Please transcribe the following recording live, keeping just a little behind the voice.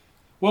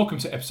Welcome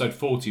to episode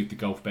 40 of the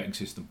Golf Betting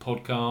System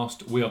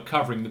podcast. We are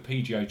covering the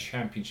PGA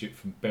Championship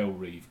from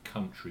Bellerive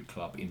Country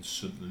Club in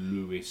St.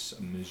 Louis,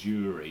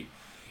 Missouri.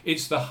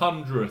 It's the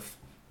 100th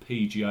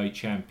PGA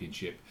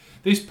Championship.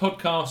 This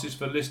podcast is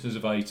for listeners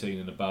of 18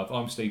 and above.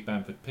 I'm Steve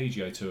Bamford,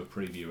 PGA Tour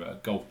previewer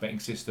at Golf Betting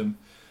System.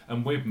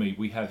 And with me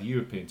we have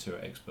European Tour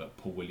expert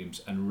Paul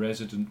Williams and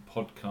resident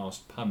podcast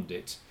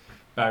pundit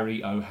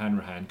Barry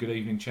O'Hanrahan. Good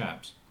evening,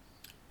 chaps.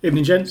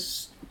 Evening,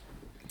 gents.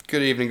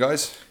 Good evening,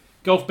 guys.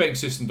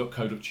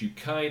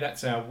 Golfbettingsystem.co.uk,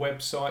 that's our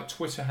website.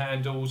 Twitter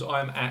handles,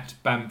 I'm at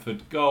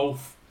Bamford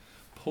Golf,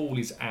 Paul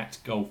is at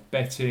Golf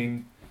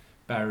Betting,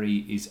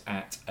 Barry is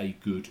at A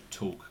Good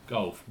Talk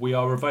Golf. We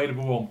are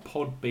available on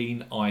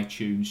Podbean,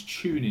 iTunes,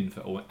 TuneIn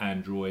for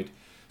Android,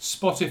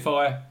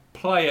 Spotify,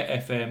 Player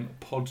FM,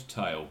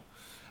 Podtail.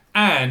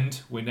 And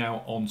we're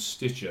now on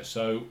Stitcher,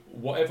 so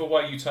whatever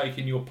way you take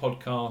in your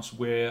podcast,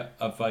 we're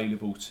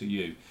available to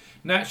you.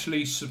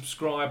 Naturally,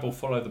 subscribe or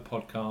follow the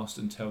podcast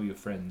and tell your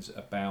friends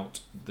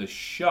about the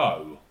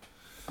show.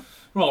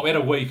 Right, we had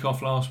a week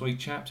off last week,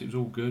 chaps. It was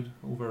all good,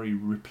 all very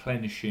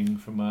replenishing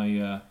from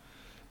a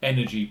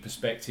energy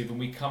perspective. And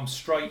we come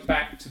straight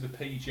back to the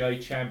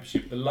PGA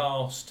Championship, the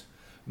last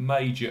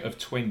major of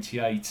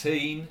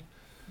 2018.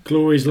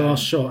 Glory's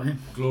last shot, eh?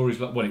 Glory's,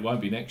 well, it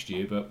won't be next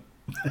year, but...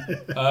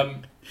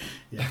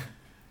 Yeah.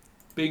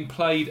 Being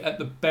played at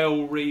the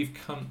Bellerive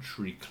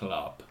Country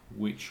Club,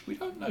 which we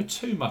don't know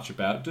too much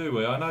about, do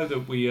we? I know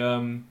that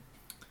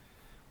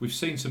we've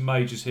seen some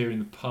majors here in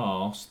the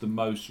past, the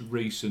most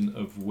recent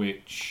of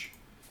which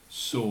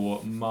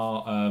saw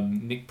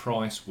Nick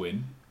Price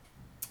win.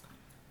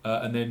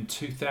 And then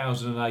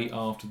 2008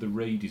 after the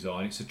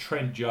redesign. It's a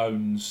Trent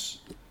Jones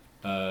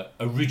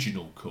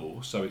original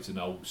course, so it's an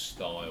old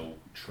style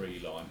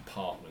tree-lined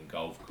parkland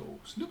golf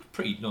course. It looks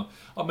pretty nice.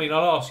 I mean,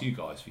 I'll ask you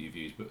guys for your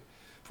views, but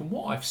from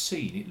what I've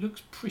seen, it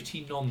looks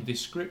pretty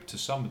nondescript to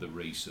some of the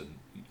recent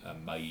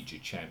major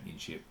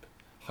championship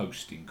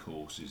hosting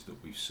courses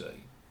that we've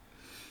seen.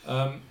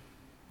 And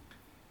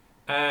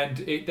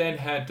it then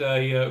had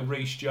a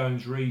Reece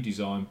Jones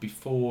redesign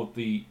before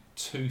the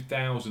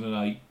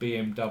 2008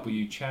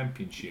 BMW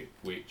Championship,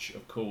 which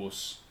of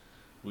course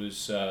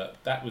was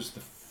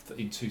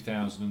in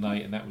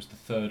 2008, and that was the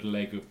third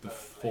leg of the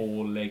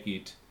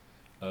four-legged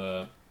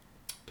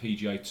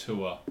PGA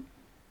Tour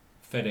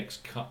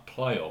FedEx Cup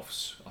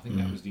playoffs. I think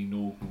that was the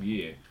inaugural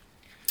year.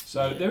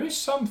 So there is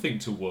something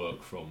to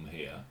work from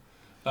here.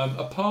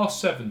 A par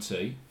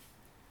 70,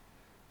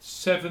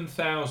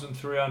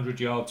 7,300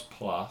 yards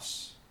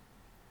plus,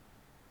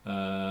 2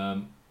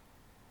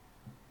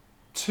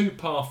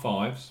 par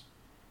 5s,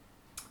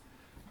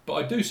 but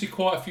I do see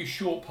quite a few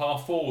short par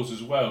 4s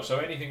as well, so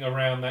anything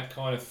around that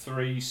kind of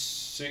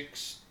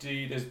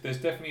 360, there's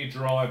definitely a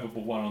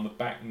drivable one on the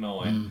back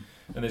nine,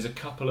 and there's a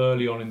couple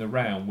early on in the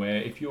round where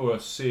if you're a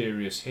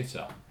serious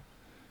hitter,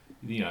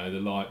 you know, the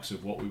likes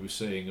of what we were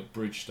seeing at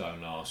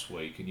Bridgestone last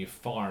week, and you're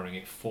firing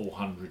it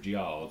 400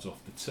 yards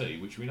off the tee,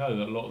 which we know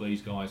that a lot of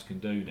these guys can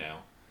do now.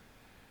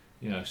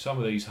 You know, some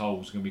of these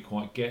holes are going to be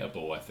quite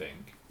gettable, I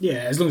think. Yeah,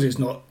 as long as it's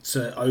not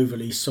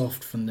overly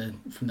soft from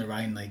the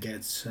rain they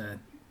get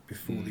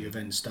before the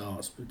event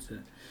starts. But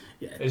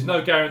yeah, there's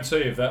no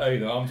guarantee of that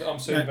either. I'm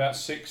seeing about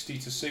 60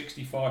 to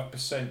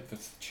 65% for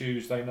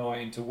Tuesday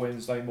night into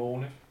Wednesday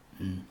morning.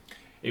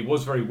 It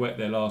was very wet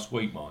there last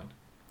week, mind.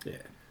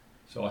 Yeah.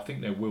 So I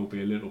think there will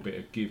be a little bit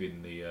of give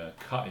in the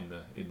cut in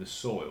the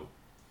soil.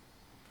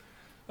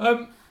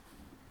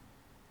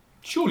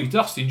 Surely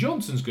Dustin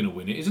Johnson's going to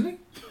win it, isn't he?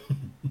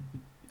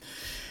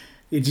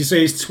 Did you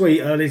see his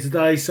tweet earlier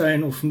today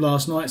or from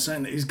last night,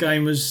 saying that his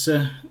game was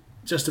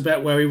just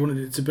about where he wanted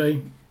it to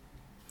be?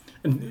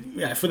 And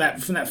yeah, from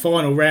that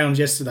final round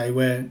yesterday,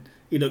 where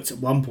he looked at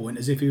one point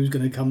as if he was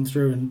going to come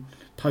through and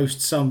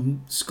post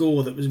some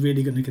score that was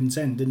really going to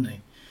contend, didn't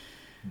he?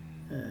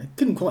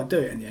 Couldn't quite do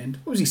it in the end.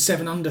 What was he,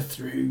 7 under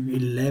through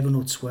 11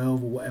 or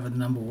 12 or whatever the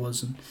number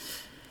was, and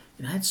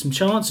had some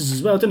chances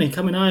as well, didn't he?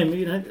 Coming home,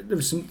 there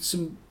was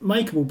some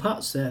makeable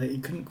putts there that he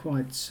couldn't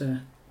quite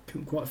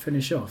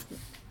finish off. But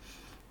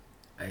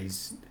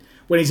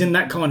when he's in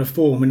that kind of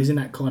form, when he's in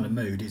that kind of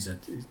mood, he's a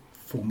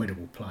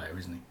formidable player,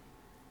 isn't he?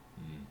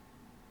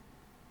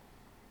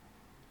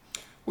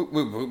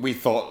 We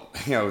thought,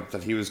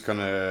 that he was going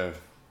to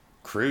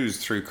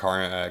cruise through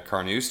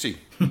Carnoustie.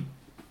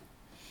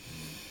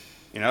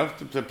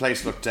 The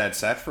place looked dead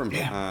set for him,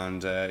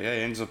 and he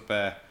ends up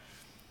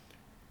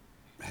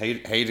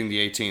hating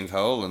the 18th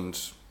hole and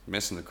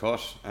missing the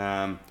cut.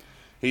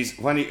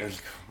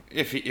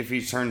 If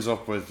he turns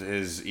up with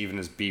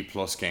his B+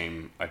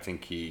 game, I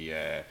think he's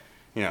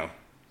going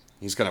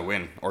to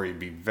win, or he'd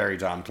be very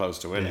damn close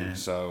to winning. Yeah.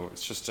 So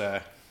it's just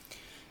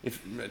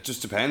it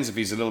just depends if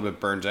he's a little bit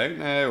burnt out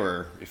now,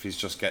 or if he's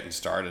just getting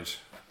started.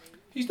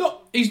 He's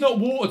not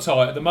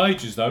watertight at the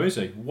majors, though, is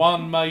he?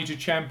 One major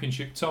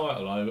championship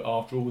title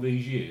after all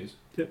these years.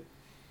 Yep.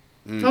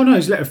 Oh no,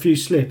 he's let a few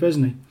slip,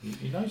 hasn't he?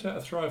 He knows how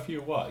to throw a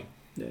few away.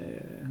 Yeah,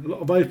 a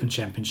lot of Open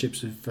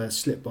Championships have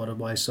slipped by the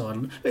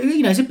wayside.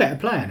 He's a better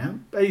player now.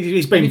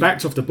 He's been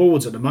backed off the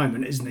boards at the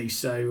moment, isn't he?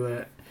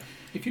 So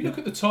If you look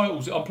at the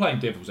titles, I'm playing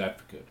devil's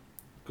advocate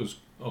because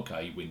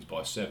okay, he wins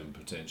by 7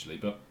 potentially,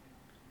 but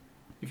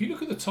if you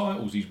look at the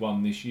titles he's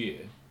won this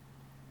year,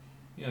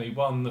 you know, he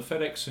won the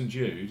FedEx St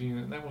Jude. You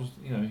know, that was,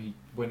 you know, he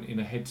went in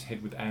a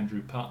head-to-head with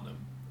Andrew Putnam,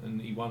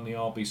 and he won the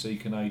RBC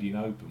Canadian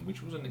Open,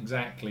 which wasn't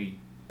exactly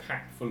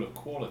packed full of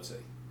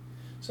quality.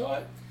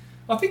 So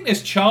I think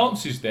there's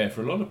chances there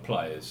for a lot of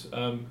players.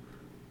 I'll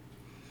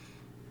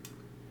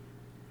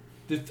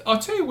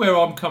tell you where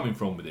I'm coming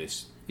from with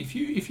this. If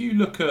you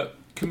look at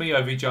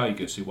Camilo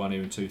Villegas, who won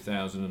here in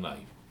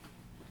 2008,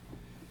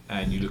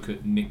 and you look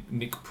at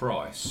Nick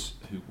Price,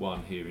 who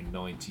won here in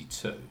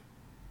 '92,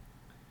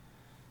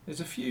 there's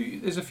a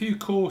few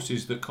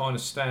courses that kind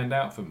of stand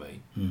out for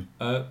me.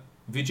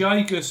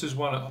 Villegas has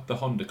won at the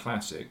Honda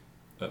Classic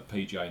at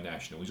PGA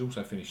National. He's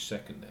also finished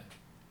second there.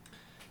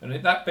 And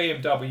in that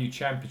BMW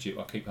Championship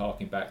I keep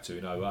harking back to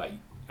in '08,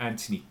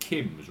 Anthony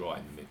Kim was right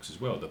in the mix as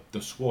well,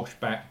 the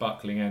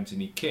swashbuckling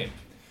Anthony Kim.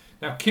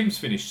 Now Kim's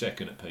finished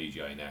second at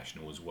PGA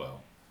National as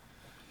well.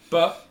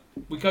 But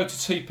we go to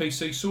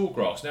TPC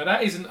Sawgrass. Now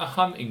that isn't a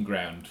hunting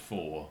ground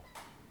for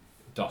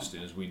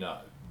Dustin, as we know.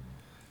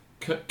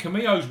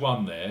 Camillo's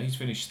won there, he's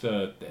finished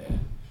third there.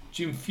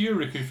 Jim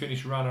Furyk, who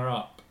finished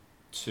runner-up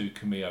to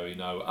Camillo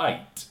in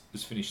 08,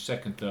 has finished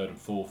second, third and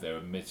fourth there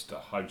amidst a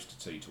host of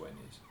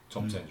T20s,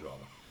 top 10s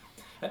rather.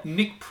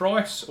 Nick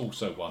Price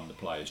also won the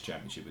Players'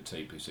 Championship at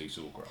TPC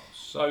Sawgrass.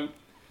 So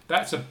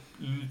that's a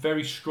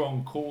very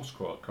strong course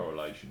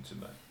correlation to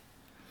me.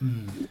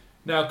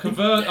 Now,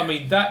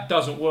 that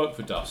doesn't work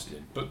for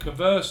Dustin, but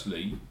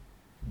conversely,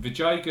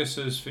 Villegas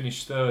has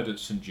finished third at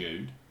St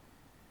Jude,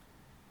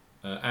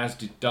 as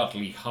did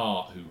Dudley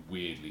Hart, who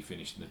weirdly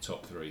finished in the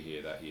top 3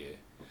 here that year.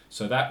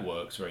 So that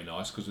works very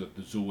nice because of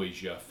the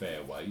Zoysia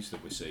fairways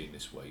that we're seeing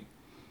this week.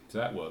 So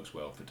that works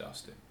well for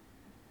Dustin.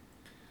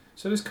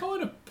 So there's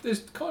kind of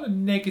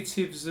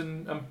negatives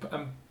and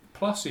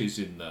pluses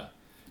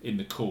in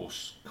the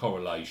course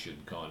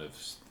correlation kind of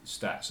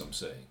stats I'm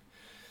seeing.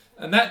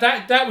 And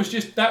that was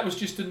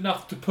just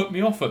enough to put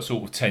me off at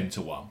sort of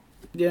 10-1.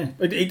 Yeah,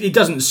 it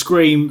doesn't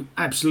scream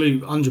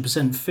absolute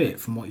 100% fit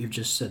from what you've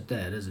just said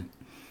there, does it?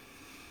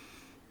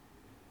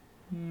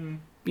 You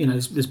know,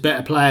 there's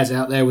better players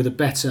out there with a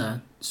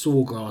better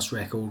Sawgrass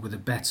record, with a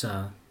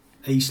better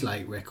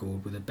Eastlake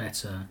record, with a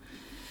better,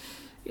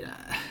 you know,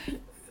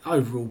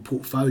 overall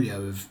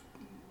portfolio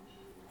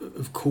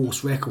of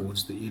course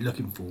records that you're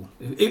looking for.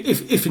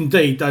 If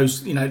indeed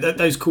those, you know,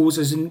 those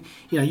courses, and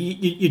you know,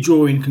 you're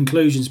drawing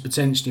conclusions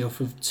potentially off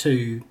of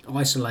 2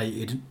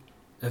 isolated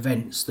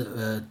events that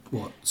are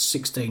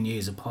 16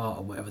 years apart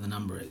or whatever the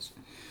number is,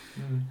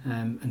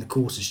 and the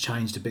course has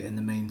changed a bit in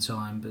the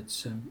meantime.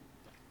 But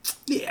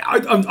yeah,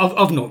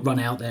 I've not run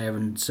out there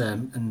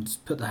and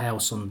put the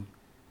house on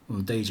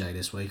the DJ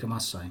this week, I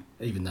must say,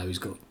 even though he's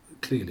got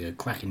clearly a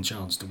cracking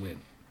chance to win.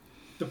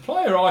 The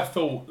player I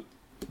thought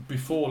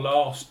before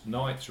last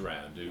night's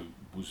round who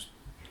was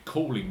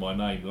calling my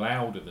name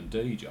louder than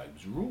DJ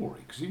was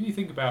Rory. Because if you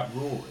think about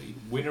Rory,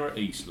 winner at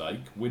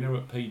Eastlake, winner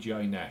at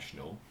PGA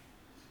National,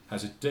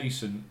 has a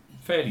decent,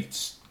 fairly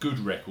good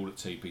record at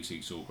TPC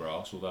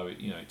Sawgrass, although it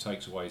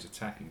takes away his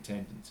attacking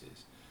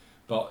tendencies.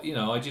 But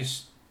I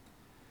just,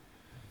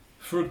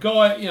 for a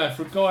guy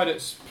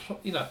that's,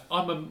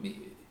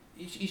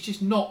 he's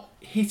just not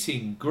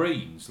hitting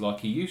greens like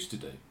he used to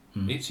do.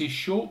 It's his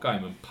short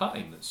game and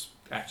putting that's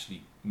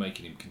actually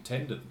making him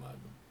contend at the moment.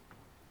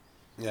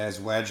 Yeah,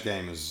 his wedge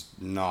game is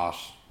not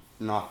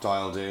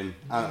dialed in.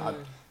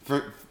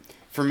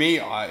 For me,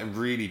 I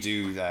really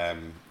do.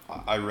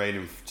 I rate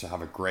him to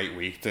have a great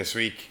week this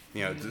week.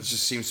 There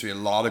just seems to be a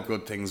lot of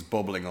good things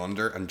bubbling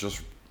under, and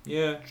just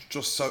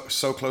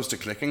so close to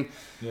clicking.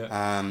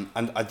 Yeah.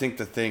 And I think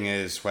the thing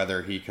is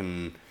whether he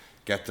can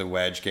get the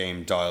wedge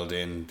game dialed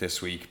in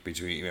this week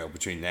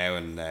between now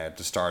and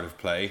the start of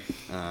play.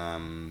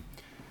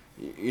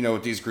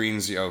 With these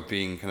greens,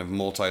 being kind of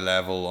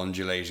multi-level,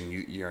 undulating,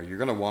 you're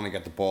going to want to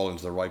get the ball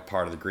into the right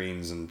part of the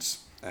greens, and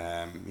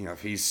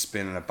if he's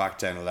spinning it back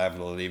down a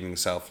level, leaving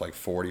himself like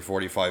 40,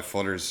 45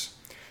 footers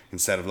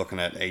instead of looking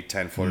at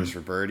 8-10 footers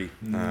for birdie.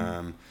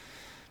 I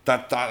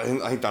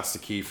think that's the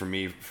key for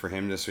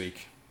him this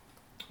week.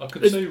 I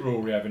could see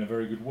Rory having a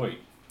very good week.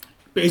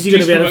 But is he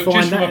going to be able to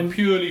find that?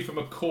 Purely from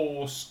a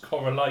course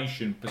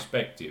correlation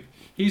perspective,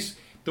 his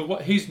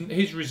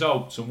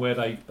results and where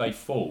they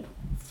fall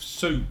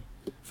suit,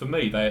 for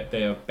me,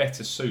 they are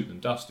better suit than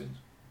Dustin's.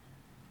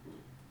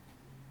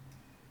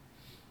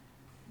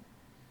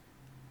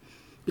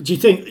 But do you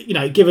think,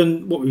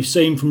 given what we've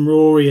seen from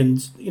Rory,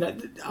 and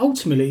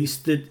ultimately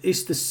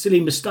it's the silly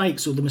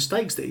mistakes or the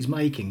mistakes that he's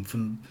making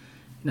from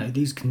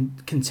these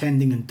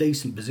contending and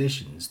decent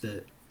positions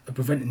that are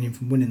preventing him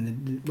from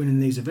winning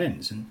these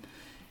events? And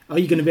are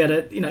you going to be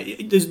able to,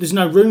 there's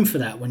no room for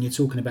that when you're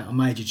talking about a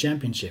major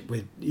championship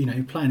with,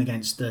 playing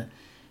against the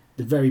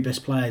very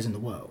best players in the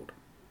world.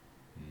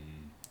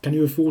 Can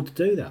you afford to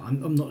do that?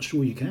 I'm not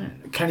sure you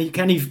can.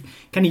 Can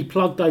he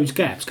plug those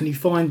gaps? Can he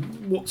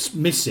find what's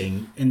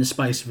missing in the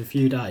space of a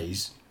few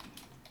days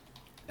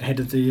ahead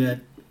of the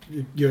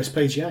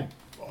USPGA?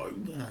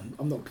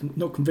 I'm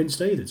not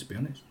convinced either, to be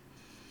honest.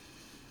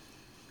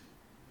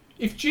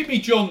 If Jimmy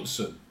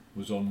Johnson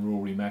was on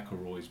Rory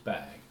McIlroy's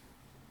bag,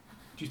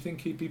 do you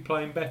think he'd be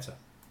playing better?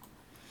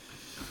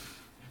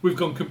 We've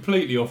gone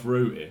completely off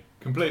route here,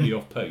 completely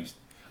off piste.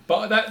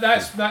 But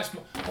that's.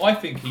 I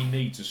think he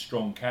needs a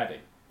strong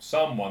caddy,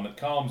 someone that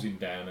calms him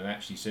down and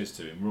actually says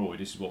to him, "Roy,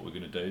 this is what we're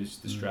going to do. This is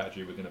the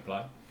strategy we're going to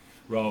play,"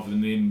 rather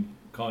than him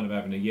kind of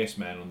having a yes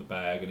man on the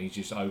bag and he's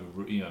just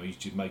he's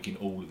just making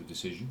all of the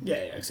decision. Yeah,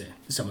 exactly.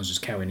 Someone's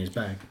just carrying his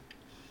bag.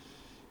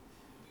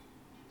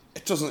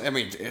 It doesn't. I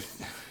mean,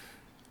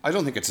 I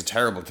don't think it's a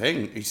terrible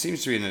thing. He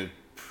seems to be in a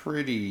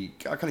pretty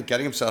kind of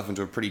getting himself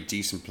into a pretty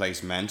decent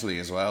place mentally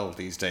as well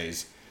these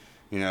days.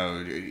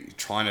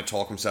 Trying to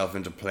talk himself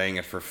into playing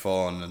it for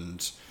fun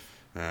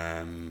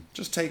and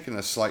just taking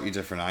a slightly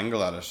different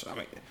angle at it. I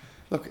mean,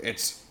 look,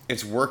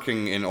 it's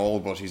working in all,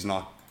 but he's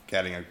not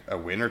getting a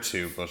win or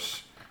two.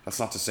 But that's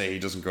not to say he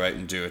doesn't go out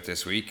and do it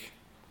this week.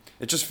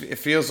 It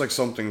feels like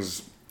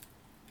something's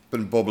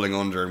been bubbling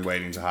under and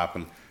waiting to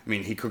happen. I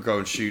mean, he could go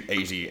and shoot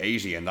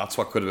 80, and that's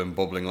what could have been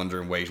bubbling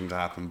under and waiting to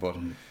happen. But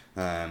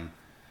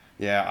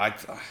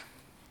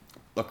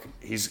look,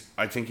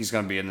 I think he's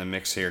going to be in the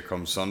mix here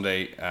come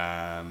Sunday,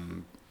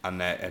 and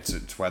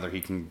it's whether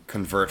he can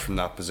convert from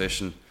that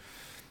position.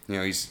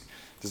 There's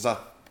that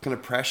kind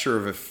of pressure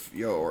of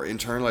or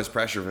internalized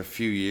pressure of a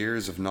few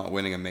years of not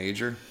winning a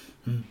major.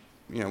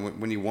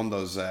 When he won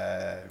those,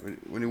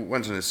 when he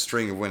went on a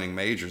string of winning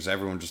majors,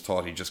 everyone just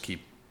thought he'd just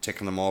keep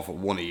ticking them off at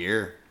one a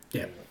year.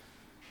 Yeah.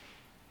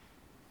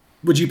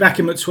 Would you back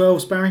him at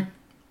 12s, Barry?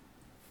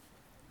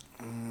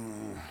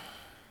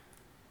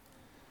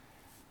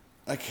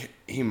 Like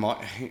he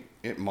might,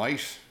 it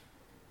might.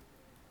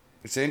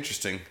 It's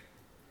interesting.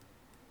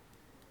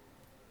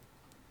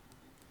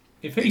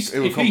 If he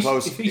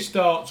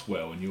starts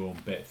well and you're on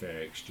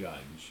Betfair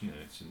Exchange,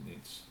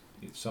 it's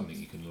something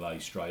you can lay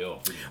straight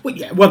off. Isn't it? Well,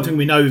 yeah. One thing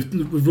we know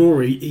with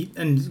Rory,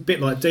 and a bit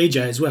like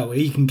DJ as well,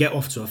 he can get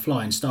off to a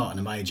flying start in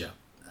a major.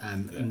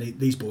 And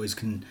these boys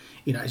can,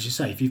 as you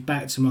say, if you've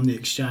backed them on the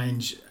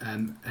exchange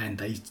and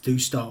they do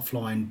start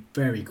flying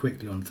very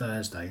quickly on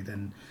Thursday,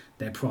 then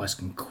their price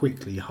can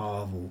quickly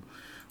halve or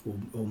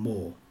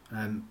more.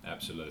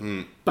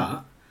 Absolutely.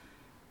 But,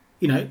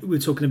 we're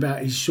talking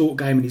about his short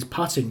game and his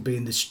putting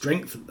being the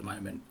strength at the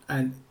moment.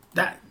 And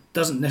that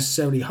doesn't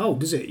necessarily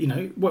hold, does it?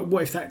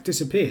 What if that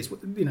disappears?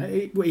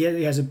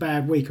 He has a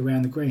bad week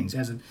around the greens. He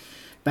has a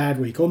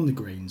bad week on the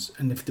greens.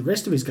 And if the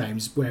rest of his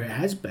game's where it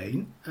has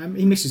been,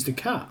 he misses the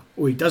cut.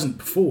 Or he doesn't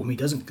perform, he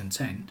doesn't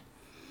contend.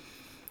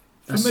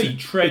 For me,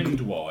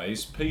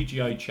 trend-wise,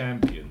 PGA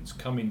champions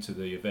come into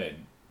the event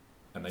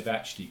and they've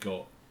actually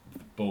got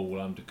the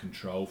ball under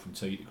control from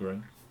tee to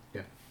green.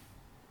 Yeah.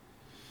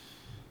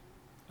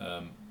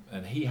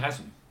 And he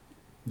hasn't.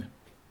 No.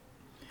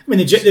 I mean,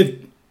 it's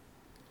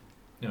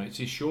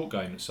his short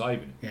game that's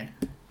saving him. Yeah.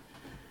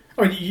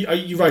 I mean,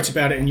 you wrote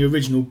about it in your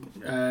original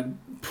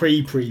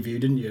pre-preview,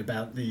 didn't you,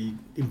 about the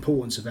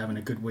importance of having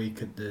a good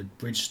week at the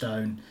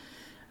Bridgestone.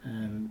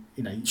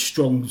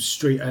 Strong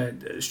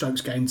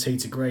strokes gained tee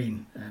to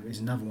green is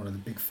another one of the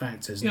big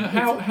factors.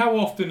 How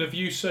often have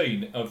you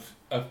seen of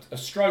a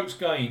strokes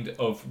gained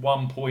of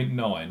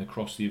 1.9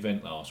 across the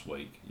event last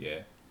week?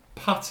 Yeah,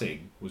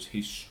 putting was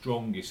his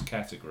strongest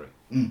category.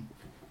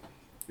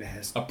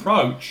 Yes.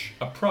 Approach,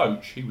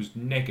 he was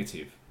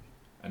negative,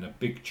 and a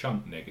big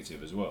chunk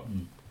negative as well.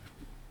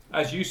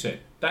 As you said,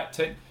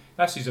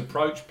 that's his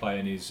approach play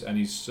and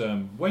his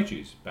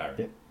wedges, Barry.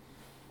 Yeah.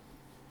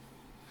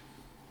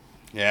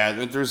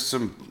 Yeah, there's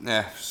some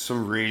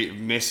really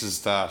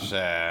misses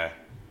that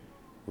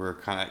were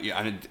kind of. Yeah,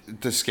 and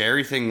the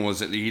scary thing was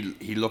that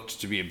he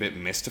looked to be a bit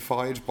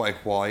mystified by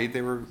why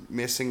they were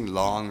missing,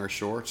 long or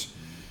short.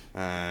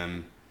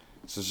 So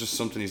it's just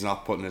something he's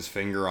not putting his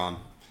finger on.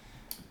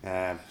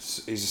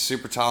 He's a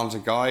super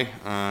talented guy,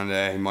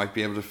 and he might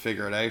be able to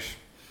figure it out.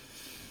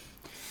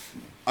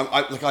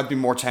 I'd be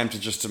more tempted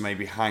just to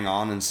maybe hang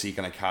on and see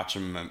can I catch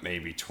him at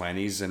maybe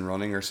 20s in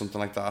running or something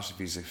like that if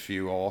he's a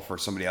few off or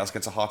somebody else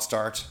gets a hot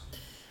start.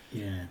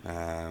 Yeah.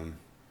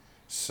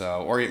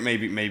 Or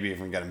maybe if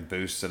I'm getting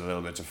boosted a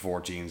little bit to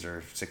 14s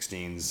or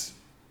 16s,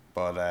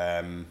 but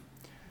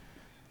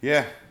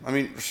yeah. I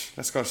mean,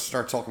 let's go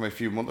start talking about a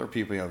few other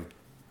people.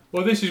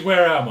 Well, this is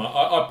where I am.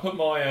 I put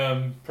my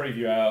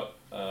preview out.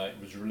 It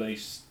was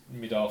released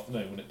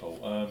mid-afternoon, wasn't it,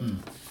 Paul?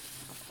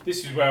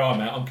 This is where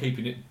I'm at. I'm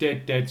keeping it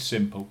dead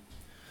simple.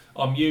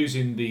 I'm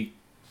using the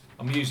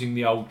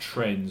old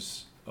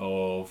trends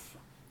of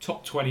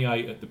top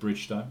 28 at the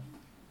Bridgestone.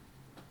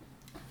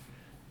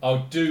 I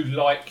do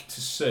like to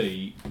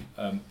see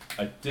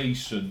a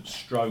decent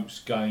strokes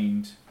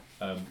gained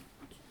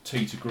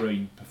tee to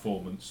green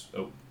performance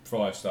at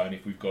Firestone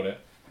if we've got it.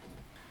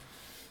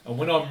 And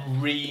when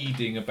I'm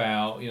reading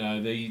about,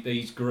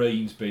 these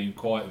greens being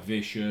quite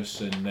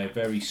vicious and they're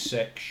very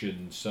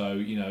sectioned,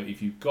 so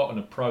if you've got an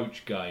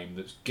approach game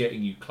that's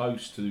getting you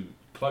close to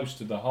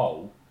the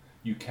hole,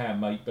 you can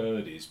make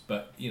birdies.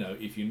 But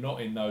if you're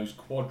not in those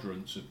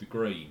quadrants of the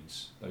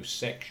greens, those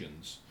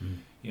sections,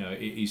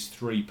 it is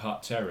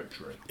 3-putt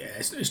territory. Yeah,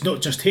 it's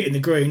not just hitting the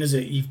green, is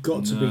it? You've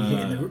got to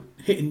be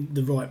hitting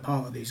the right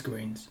part of these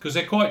greens. Because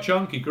they're quite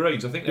chunky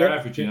greens. I think they're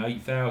averaging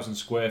 8,000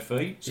 square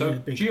feet. So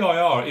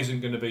GIR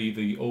isn't going to be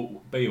the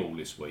be-all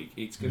this week.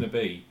 It's going to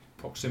be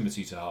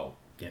proximity to hole.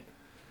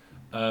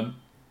 Yeah.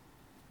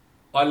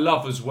 I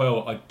love as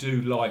well, I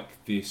do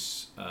like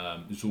this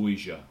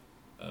Zoysia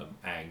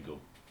angle.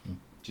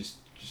 Just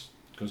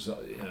because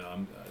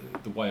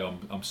the way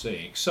I'm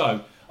seeing it.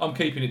 So I'm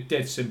keeping it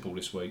dead simple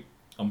this week.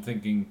 I'm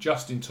thinking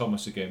Justin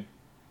Thomas again,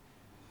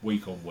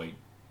 week on week.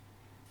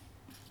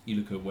 You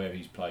look at where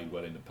he's played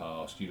well in the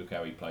past. You look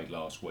how he played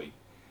last week.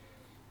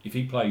 If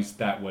he plays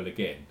that well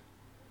again,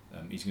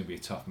 he's going to be a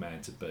tough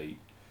man to beat.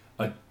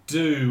 I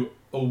do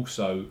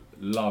also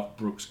love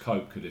Brooks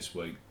Koepka this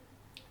week.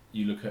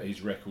 You look at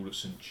his record at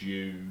St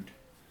Jude.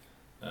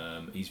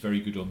 He's very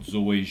good on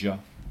Zoysia.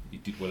 He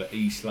did well at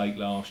Eastlake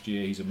last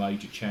year. He's a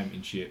major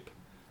championship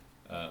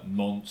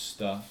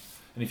monster.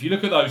 And if you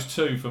look at those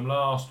two from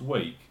last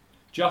week,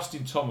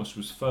 Justin Thomas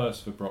was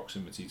first for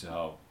proximity to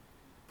hole.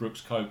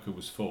 Brooks Koepka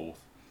was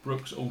fourth.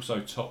 Brooks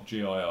also top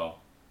GIR.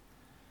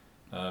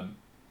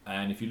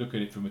 And if you look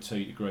at it from a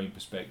tee to green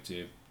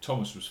perspective,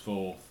 Thomas was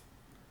fourth,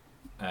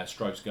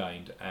 strokes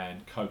gained,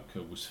 and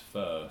Koepka was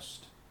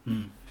first.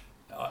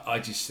 I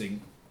just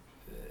think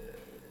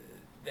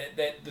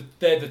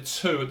they're the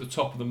two at the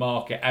top of the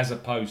market, as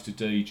opposed to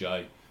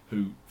DJ,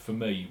 who for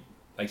me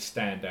they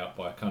stand out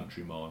by a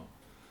country mile.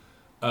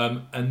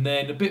 And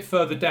then a bit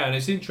further down,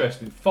 it's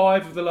interesting.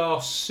 5 of the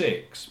last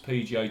 6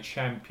 PGA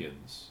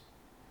champions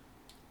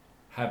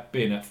have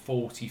been at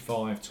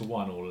 45 to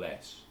 1 or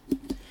less.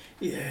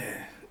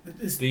 Yeah.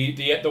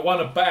 The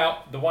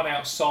one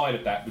outside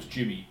of that was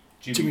Jimmy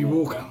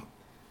Walker.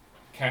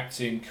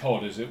 Captain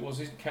Cod, as it was,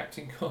 isn't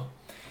Captain Cod?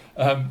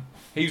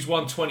 He's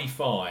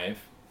 125,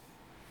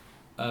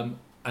 and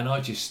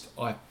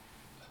I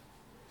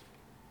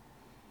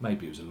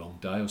maybe it was a long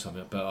day or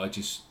something, but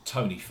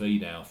Tony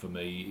Finau for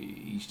me,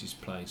 he's just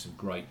playing some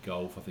great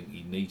golf. I think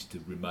he needs to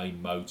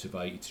remain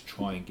motivated to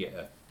try and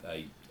get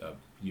a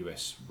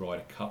US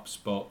Ryder Cup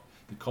spot.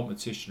 The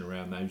competition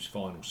around those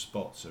final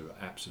spots are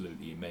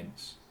absolutely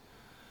immense.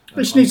 He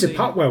just needs to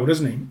putt well,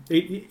 doesn't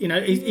he?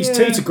 His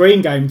tee to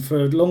green game for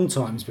a long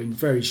time has been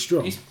very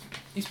strong.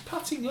 His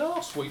putting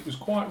last week was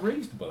quite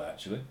reasonable,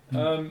 actually.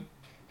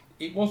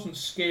 It wasn't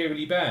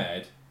scarily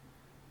bad.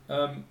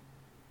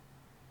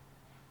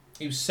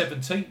 He was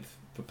 17th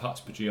for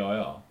putts per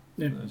GIR.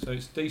 Yeah. So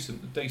it's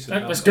decent.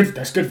 That's good.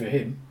 That's good for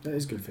him. That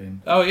is good for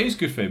him. Oh, it is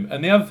good for him.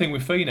 And the other thing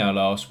with Finau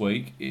last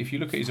week, if you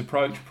look at his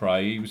approach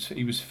play, he was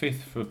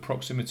 5th for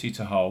proximity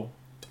to hole,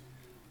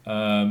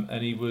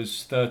 and he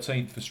was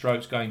 13th for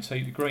strokes gained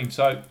tee to green.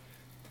 So,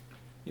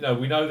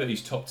 we know that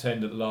he's top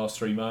 10 at the last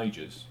 3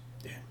 majors.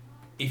 Yeah.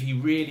 If he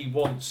really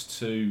wants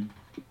to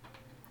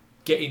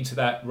get into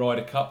that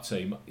Ryder Cup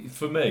team,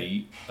 for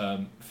me,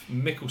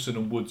 Mickelson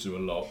and Woods are a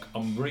lock.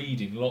 I'm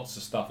reading lots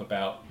of stuff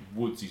about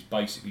Woods. He's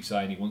basically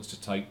saying he wants to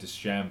take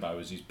DeChambeau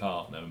as his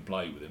partner and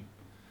play with him.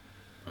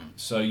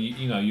 So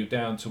you're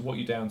down to what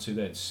you're down to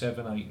then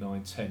 7, 8,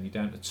 9, 10. You're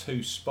down to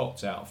 2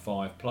 spots out of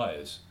 5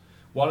 players.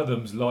 One of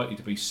them's likely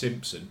to be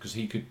Simpson because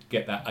he could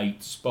get that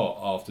 8th spot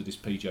after this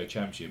PGA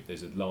Championship.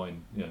 There's a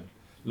line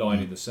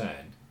in the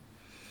sand.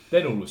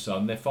 Then all of a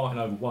sudden they're fighting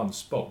over one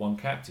spot, one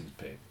captain's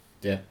pick.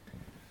 Yeah.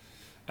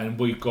 And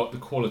we've got the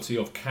quality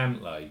of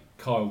Cantlay,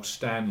 Kyle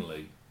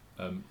Stanley.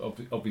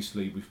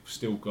 Obviously, we've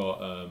still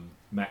got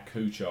Matt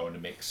Kuchar in the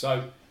mix.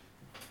 So,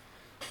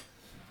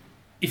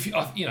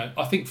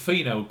 I think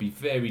Finau would be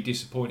very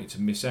disappointed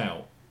to miss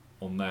out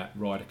on that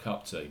Ryder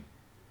Cup team,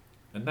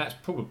 and that's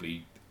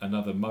probably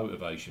another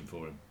motivation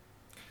for him.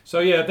 So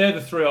yeah, they're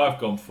the 3 I've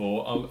gone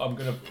for. I'm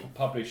going to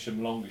publish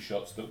some longer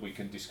shots that we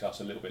can discuss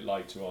a little bit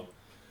later on,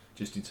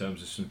 just in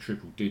terms of some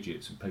triple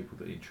digits and people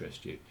that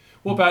interest you.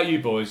 What about you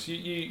boys?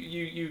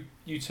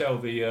 You tell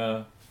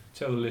the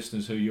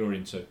listeners who you're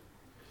into.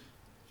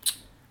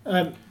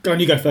 Go on,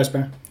 you go first,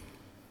 Barry.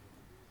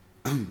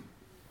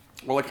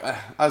 Well,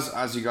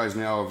 as you guys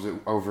know,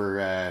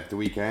 over the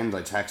weekend,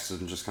 I texted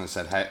and just kind of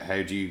said,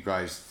 how do you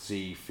guys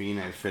see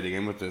Finau fitting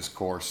in with this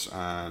course?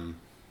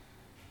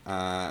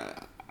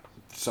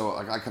 So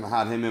I kind of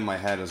had him in my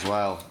head as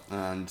well,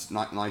 and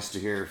nice to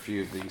hear a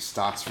few of the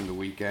stats from the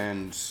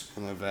weekend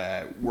kind of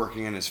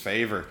working in his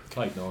favour.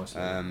 Played nice.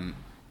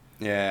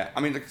 Yeah, I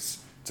mean, it's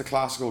a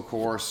classical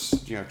course,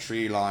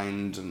 tree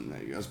lined, and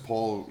as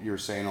Paul, you were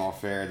saying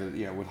off air,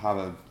 that would have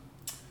a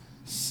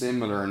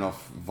similar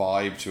enough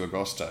vibe to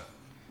Augusta.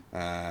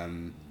 I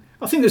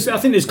think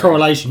there's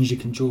correlations you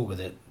can draw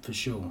with it for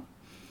sure.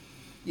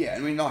 Yeah, I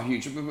mean, not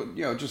huge, but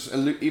just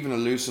even a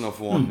loose enough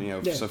one.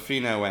 So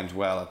Finau went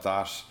well at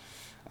that.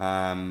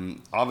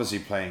 Obviously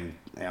playing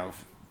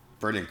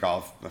brilliant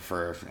golf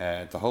for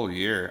the whole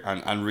year,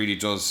 and really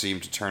does seem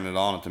to turn it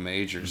on at the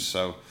majors.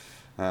 So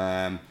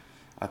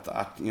at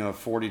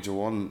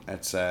 40-1,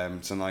 it's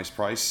a nice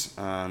price,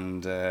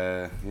 and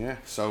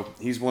so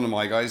he's one of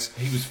my guys.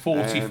 He was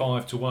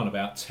 45-1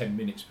 about 10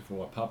 minutes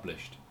before I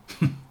published.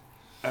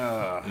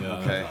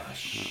 Okay.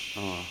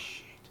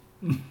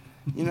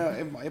 You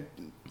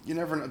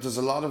never know. There's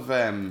a lot of.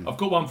 I've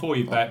got one for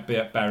you,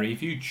 Barry.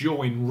 If you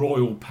join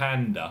Royal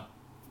Panda,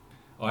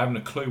 I haven't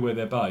a clue where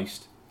they're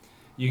based.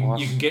 You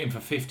can get him for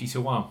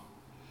 50-1.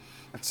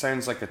 It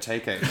sounds like a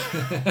takeout.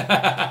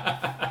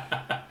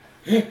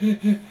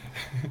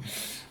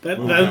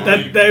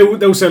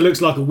 That also looks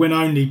like a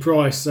win-only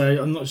price,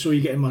 so I'm not sure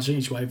you're getting much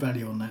each-way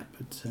value on that.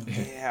 But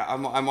yeah,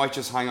 I might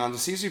just hang on. There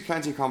seems to be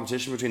plenty of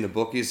competition between the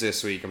bookies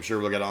this week. I'm sure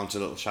we'll get on to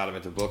a little chat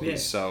about the bookies. Yeah.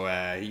 So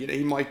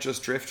he might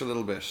just drift a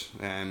little bit.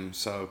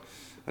 So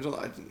I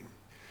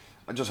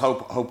just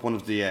hope one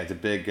of the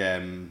big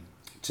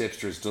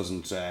tipsters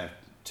doesn't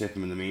tip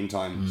him in the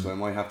meantime. So I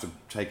might have to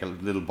take a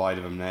little bite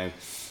of him now.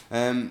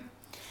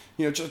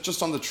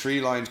 Just on the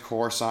tree-lined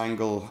course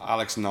angle,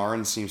 Alex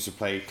Noren seems to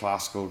play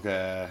classical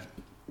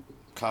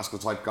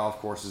type golf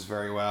courses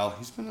very well.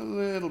 He's been a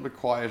little bit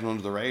quiet and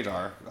under the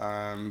radar,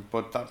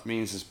 but that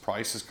means his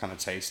price is kind of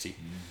tasty.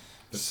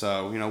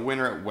 So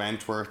winner at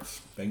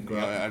Wentworth,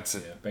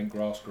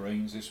 Bentgrass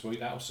Greens this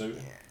week, that'll suit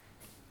him.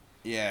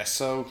 Yeah,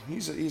 so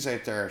he's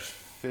out there at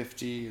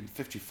 50 and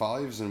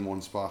 55s in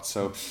one spot.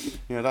 So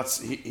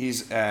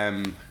he's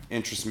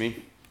interests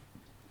me.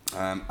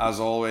 As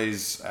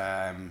always.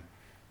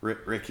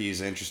 Ricky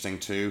is interesting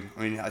too.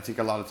 I mean, I think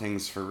a lot of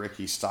things for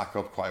Ricky stack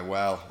up quite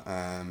well.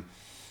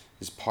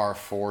 His par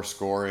 4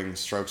 scoring,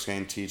 strokes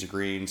gained tee to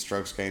green,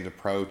 strokes gained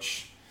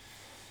approach,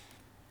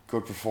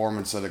 good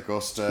performance at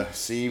Augusta.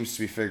 Seems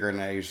to be figuring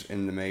out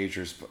in the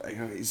majors, but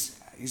he's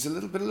a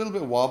little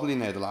bit wobbly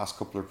now. The last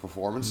couple of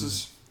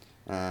performances,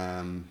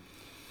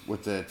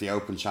 with the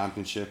Open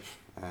Championship,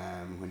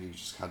 when he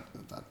just had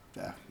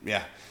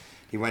that.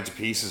 He went to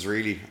pieces,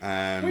 really.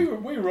 We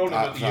were on him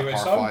at the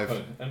US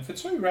Open, and for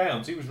 2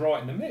 rounds he was right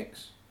in the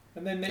mix.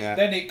 And then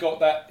it got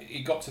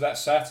to that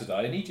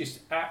Saturday, and he just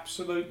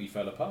absolutely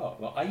fell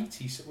apart. Like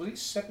 80, was it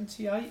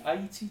 78,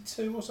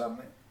 82 or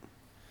something?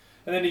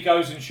 And then he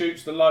goes and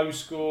shoots the low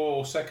score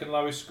or second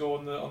lowest score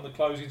on the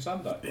closing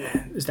Sunday.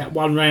 Yeah, there's that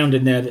one round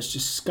in there that's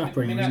just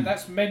scuppering. I mean,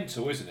 that's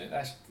mental, isn't it?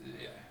 That's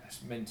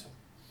mental.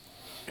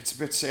 It's a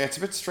bit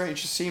strange.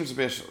 It just seems a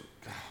bit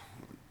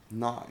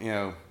not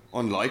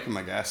unlike him,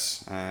 I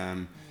guess,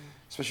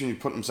 especially when you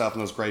put himself in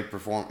those great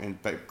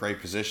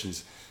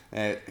positions.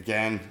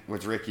 Again,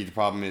 with Ricky, the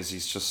problem is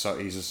he's just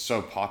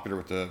so popular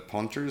with the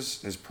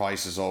punters. His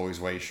price is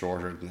always way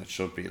shorter than it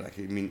should be. Like,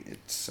 I mean,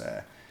 it's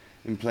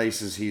in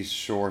places he's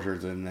shorter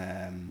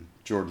than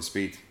Jordan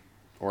Spieth,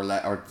 or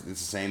it's the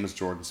same as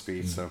Jordan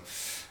Spieth. So,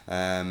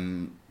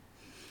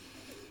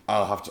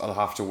 I'll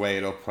have to weigh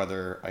it up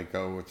whether I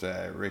go with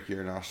Ricky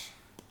or not.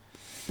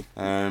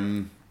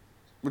 I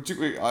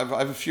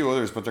have a few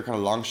others, but they're kind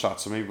of long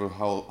shots, so maybe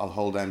I'll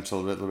hold them till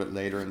a little bit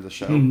later in the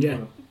show.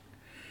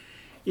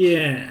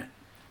 Yeah.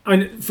 I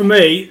mean, for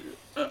me,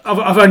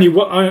 I've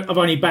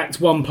only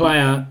backed one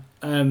player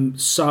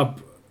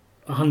sub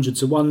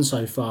 100-1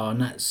 so far,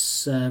 and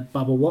that's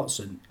Bubba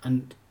Watson.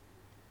 And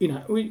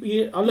I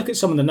look at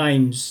some of the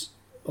names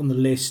on the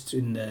list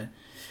in the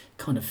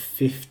kind of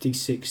 50,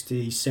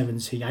 60,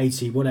 70,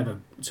 80, whatever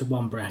to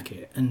 1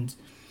 bracket, and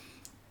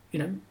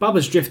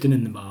Bubba's drifting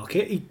in the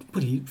market. He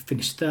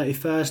finished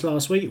 31st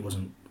last week. It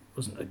wasn't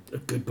a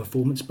good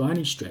performance by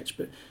any stretch,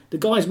 but the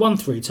guy's won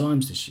 3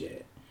 times this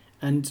year,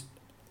 and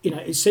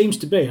it seems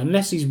to be,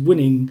 unless he's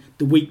winning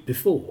the week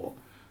before,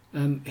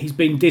 he's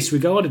been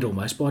disregarded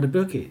almost by the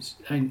bookies.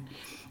 And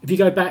if you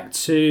go back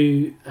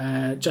to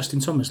Justin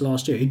Thomas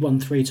last year, he'd won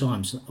 3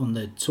 times on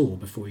the tour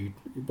before he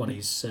won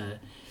his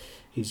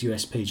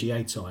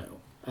USPGA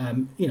title.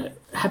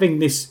 Having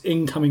this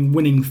incoming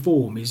winning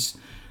form is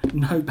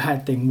no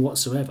bad thing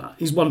whatsoever.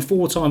 He's won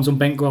 4 times on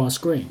Bentgrass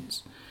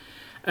Greens.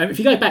 If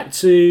you go back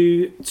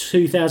to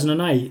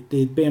 2008,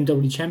 the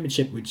BMW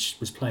Championship, which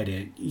was played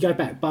here, you go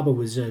back, Bubba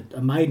was a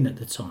maiden at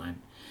the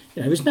time.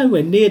 He was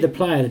nowhere near the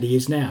player that he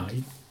is now.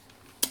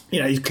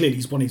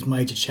 He's won his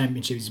major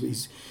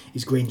championships,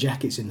 his green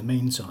jackets in the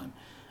meantime.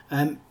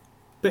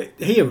 But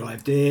he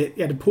arrived here,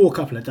 he had a poor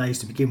couple of days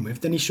to begin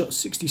with, then he shot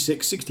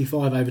 66,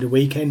 65 over the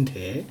weekend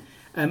here.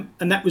 And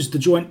that was the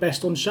joint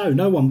best on show.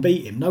 No one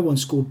beat him. No one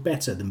scored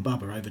better than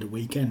Bubba over the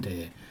weekend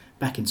here,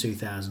 back in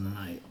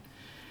 2008.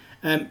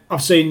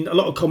 I've seen a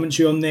lot of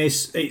commentary on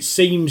this. It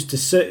seems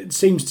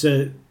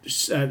to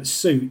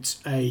suit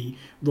a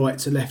right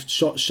to left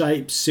shot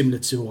shape similar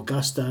to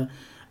Augusta.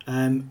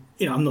 I'm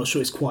not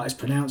sure it's quite as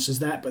pronounced as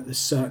that, but there's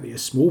certainly a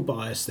small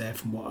bias there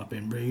from what I've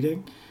been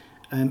reading.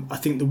 I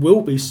think there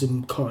will be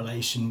some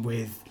correlation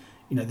with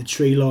the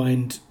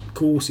tree-lined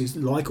courses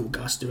like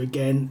Augusta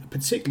again,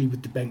 particularly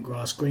with the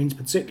Bentgrass Greens,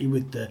 particularly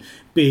with the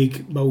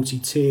big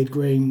multi-tiered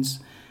greens.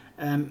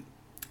 I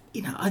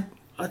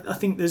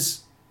think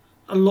there's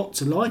a lot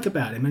to like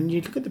about him, and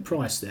you look at the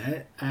price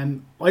there.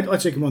 I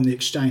took him on the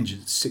exchange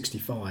at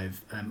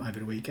 65 over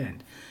the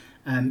weekend.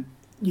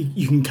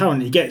 you can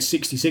currently get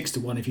 66 to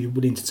 1 if you're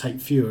willing to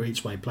take fewer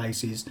each way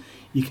places.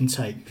 You can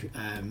take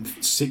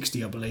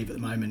 60, I believe, at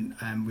the moment,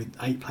 with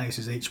 8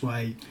 places each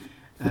way.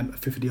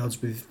 50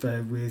 odds with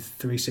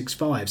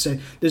 365. So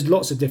there's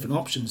lots of different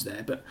options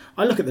there. But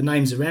I look at the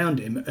names around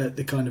him at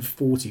the kind of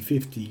 40,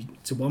 50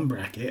 to 1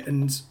 bracket,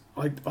 and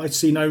I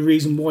see no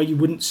reason why you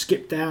wouldn't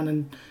skip down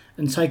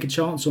and take a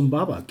chance on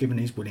Bubba, given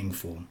his winning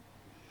form.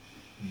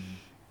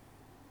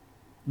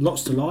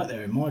 Lots to like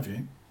there, in my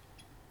view.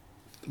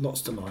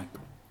 Lots to like.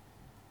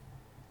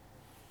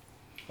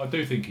 I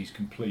do think he's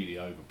completely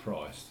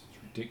overpriced.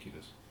 It's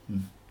ridiculous.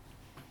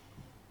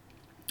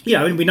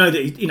 Yeah, and we know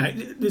that, you know,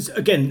 there's,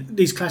 again,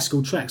 these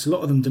classical tracks, a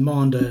lot of them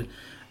demand a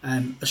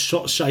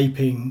shot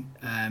shaping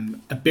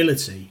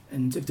ability,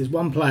 and if there's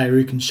one player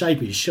who can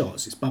shape his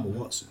shots, it's Bubba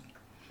Watson.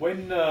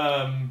 When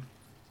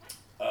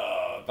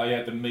they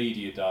had the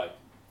media day,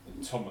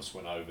 and Thomas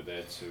went over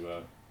there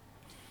to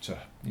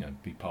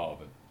be part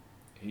of it.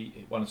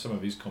 One of some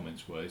of his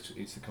comments were,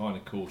 it's the kind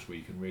of course where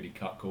you can really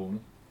cut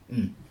corners.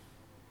 And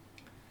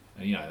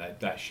you know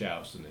that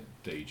shouts, doesn't it?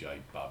 DJ,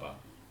 Bubba,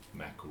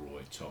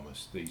 McIlroy,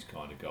 Thomas, these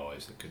kind of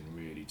guys that can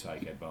really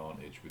take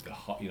advantage with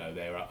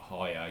they're at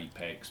high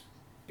apex,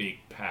 big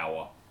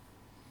power.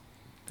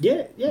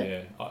 Yeah.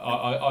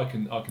 I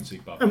can see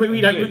Bubba. I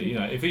mean, clearly,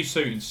 if he's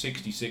shooting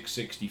 66,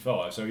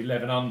 65, so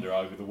 11 under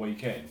over the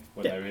weekend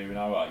when they were here in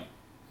 08.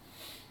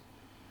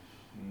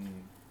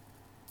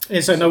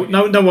 Yeah, so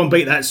no one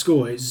beat that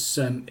score. It's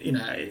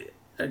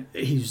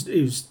he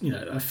was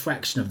a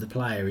fraction of the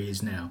player he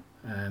is now.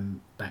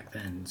 Back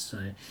then,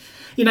 so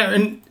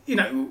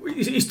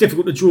it's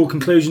difficult to draw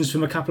conclusions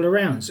from a couple of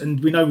rounds,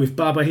 and we know with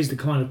Bubba, he's the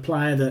kind of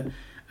player that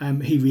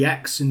he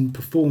reacts and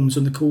performs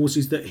on the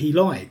courses that he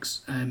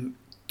likes.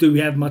 Do we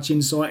have much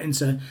insight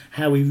into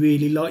how he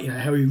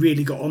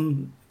really got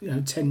on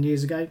 10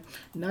 years ago?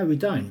 No, we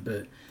don't,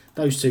 but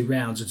those 2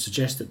 rounds would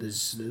suggest that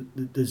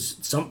there's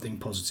something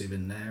positive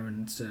in there,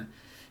 and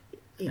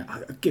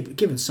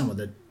given some of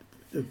the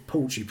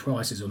paltry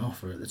prices on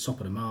offer at the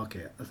top of the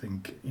market, I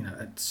think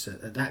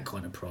at that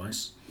kind of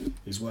price,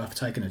 he's worth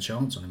taking a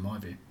chance on, in my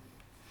view.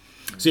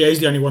 So yeah, he's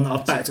the only one that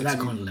I've backed at that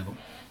kind of level.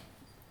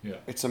 Yeah,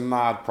 it's a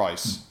mad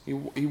price. He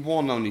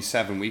won only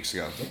 7 weeks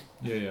ago.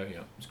 Yeah.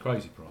 It's a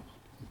crazy price.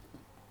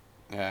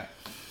 Yeah.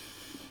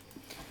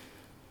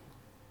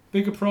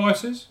 Bigger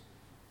prices,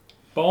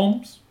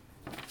 bombs.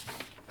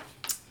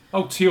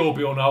 Oh,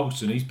 Thorbjorn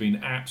Olsen, he's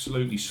been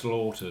absolutely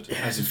slaughtered,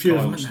 as is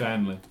Kyle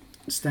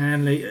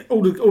Stanley,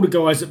 all the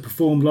guys that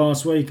performed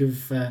last week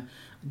have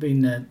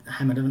been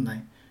hammered, haven't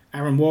they?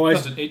 Aaron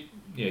Wise.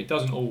 It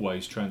doesn't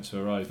always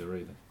transfer over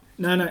either.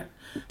 No.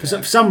 For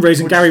some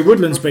reason, Gary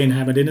Woodland's been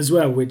hammered in as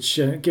well, which,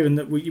 given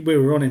that we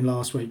were on him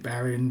last week,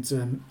 Barry,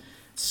 and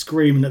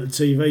screaming at the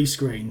TV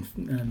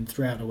screen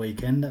throughout the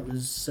weekend, that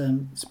was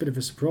it's a bit of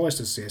a surprise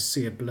to see a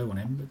sea of blue on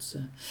him. But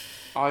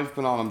I've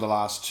been on him the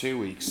last 2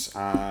 weeks.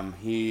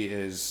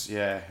 He's.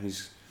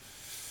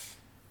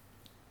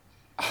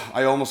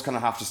 I almost kind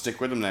of have to stick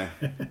with him now,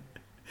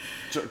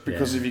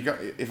 because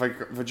if I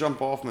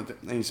jump off him,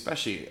 and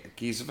especially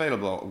he's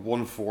available at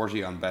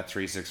 140 on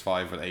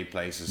Bet365 with 8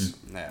 places.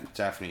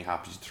 Definitely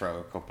happy to throw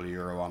a couple of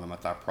euro on him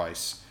at that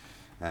price,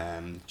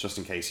 just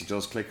in case he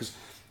does click. Because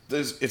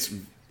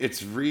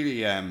it's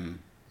really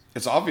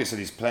it's obvious that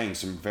he's playing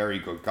some very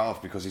good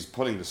golf, because he's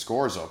putting the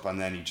scores up, and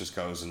then he just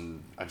goes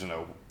and I don't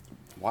know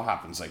what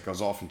happens, like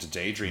goes off into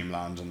daydream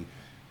land and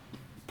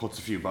puts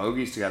a few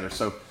bogeys together.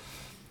 So.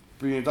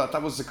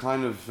 That was the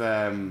kind of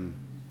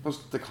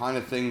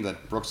thing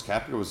that Brooks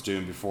Koepka was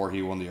doing before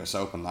he won the US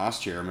Open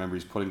last year. I remember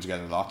he's putting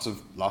together lots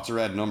of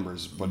red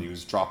numbers, but he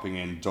was dropping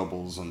in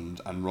doubles and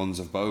runs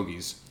of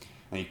bogeys,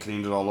 and he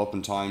cleaned it all up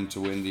in time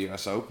to win the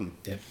US Open.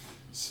 Yeah.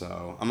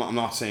 So I'm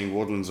not saying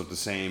Woodland's of the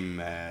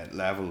same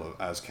level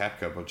as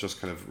Koepka, but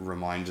just kind of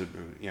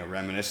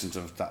reminiscent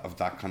of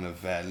that kind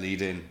of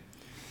lead in.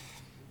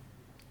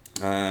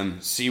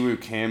 Siwoo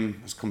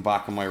Kim has come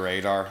back on my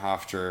radar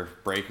after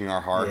breaking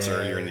our hearts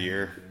earlier in the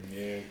year.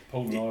 Yeah,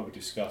 Paul and I were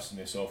discussing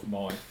this off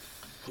mic.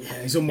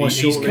 Yeah, he's on my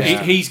short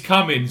list. He's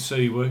coming,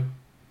 Siwoo.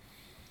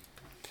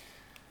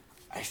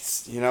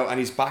 And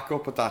he's back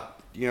up at that.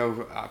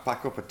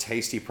 Back up at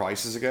tasty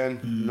prices again.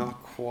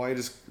 Not quite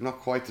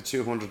the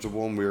 200 to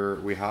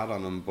 1 we had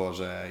on him,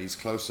 but he's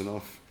close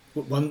enough.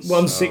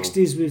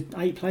 160s with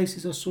 8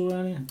 places I saw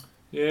earlier.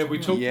 Yeah, we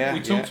talked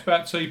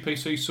about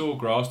TPC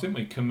Sawgrass, didn't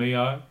we?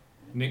 Camillo,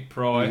 Nick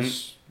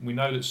Price. We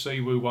know that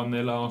Siwoo won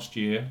there last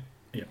year.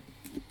 Yeah.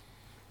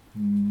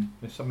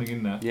 There's something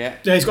in that. Yeah,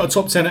 he's got a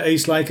top 10 at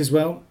Eastlake as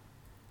well.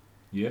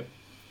 Yep.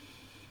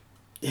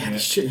 Yeah, he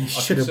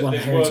should have won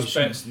There's Heritage. worse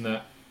bets than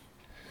that.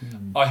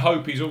 I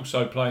hope he's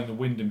also playing the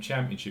Wyndham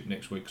Championship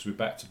next week, because we're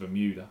back to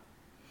Bermuda.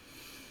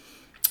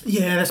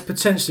 Yeah, that's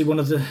potentially one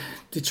of the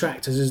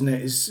detractors, isn't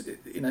it?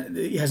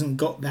 He hasn't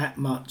got that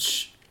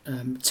much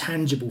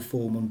tangible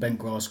form on bent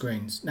grass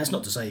greens. That's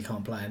not to say he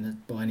can't play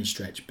by any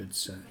stretch,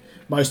 but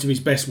most of his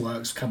best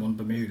works come on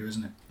Bermuda,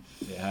 isn't it?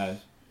 It has.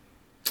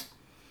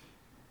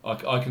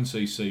 I can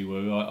see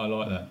Siwoo. I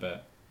like that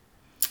bet.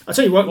 I'll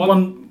tell you what,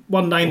 One-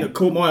 one name that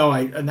caught my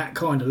eye at that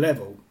kind of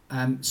level,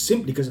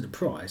 simply because of the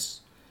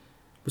price,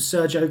 was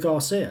Sergio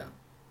Garcia.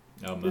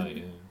 Oh, mate,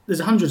 yeah. There's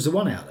hundreds of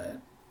one out there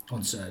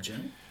on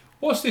Sergio.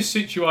 What's this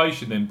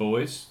situation then,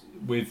 boys,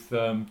 with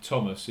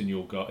Thomas in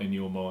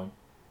your mind?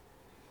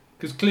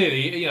 Because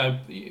clearly,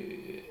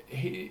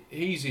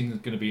 he's going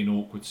to be an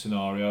awkward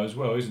scenario as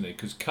well, isn't he?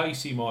 Because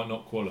Casey might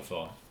not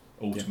qualify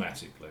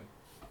automatically.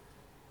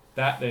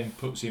 That then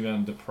puts him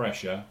under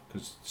pressure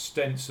because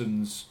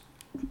Stenson's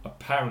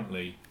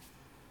apparently,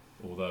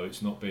 although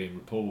it's not being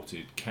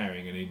reported,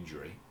 carrying an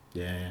injury.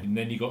 Yeah. And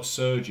then you got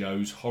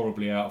Sergio's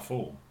horribly out of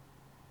form.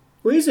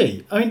 Well, is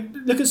he? I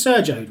mean, look at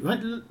Sergio.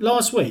 Right?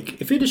 Last week,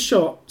 if he'd have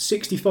shot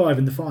 65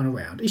 in the final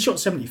round, he shot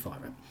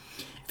 75. Right?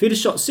 If he'd have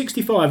shot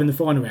 65 in the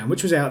final round,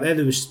 which was out there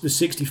was the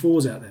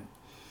 64s out there.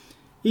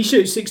 He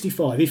shoots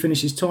 65. He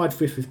finishes tied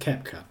 5th with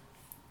Koepka.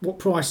 What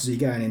price is he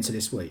going into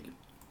this week?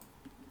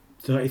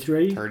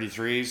 33?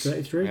 33s.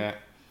 33? Yeah.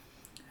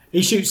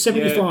 He shoots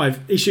 75. Yeah.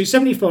 He shoots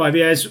 75. He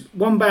has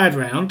one bad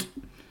round.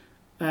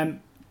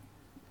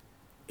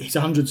 He's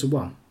 100 to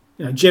 1.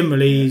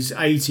 Generally he's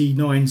 80,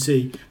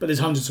 90, but there's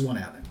 100 to 1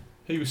 out there.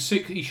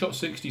 He shot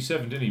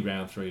 67, didn't he,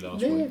 round 3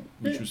 last week,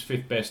 which was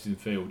 5th best in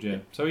field, yeah.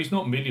 So he's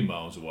not a million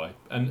miles away.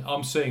 And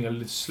I'm seeing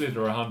a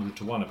slither 100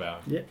 to 1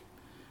 about him. Yeah.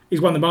 He's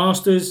won the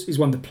Masters, he's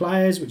won the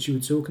Players, which you were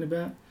talking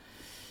about.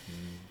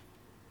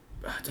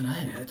 I don't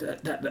know,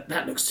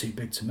 that looks too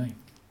big to me.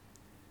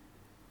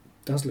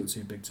 Does look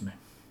too big to me.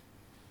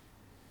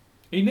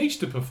 He needs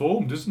to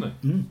perform, doesn't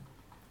he? Mm.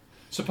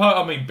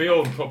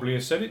 Bjorn probably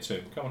has said it to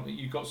him. Come on,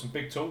 you've got some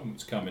big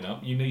tournaments coming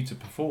up. You need to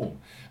perform.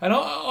 And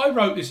I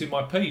wrote this in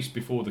my piece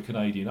before the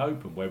Canadian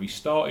Open, where he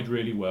started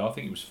really well. I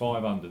think he was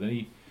 5 under.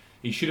 Then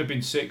he should have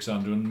been 6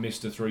 under and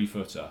missed a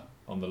 3-footer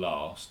on the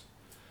last.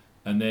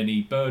 And then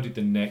he birdied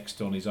the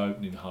next on his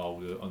opening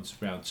hole on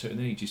round 2, and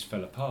then he just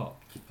fell apart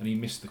and he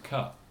missed the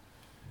cut.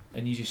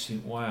 And you just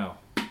think, wow,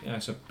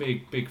 it's a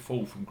big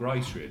fall from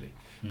grace, really.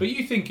 But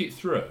you think it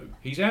through.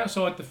 He's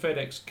outside the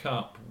FedEx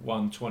Cup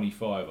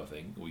 125, I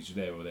think, or he's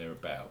there or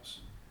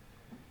thereabouts.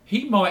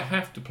 He might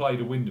have to play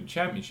the Wyndham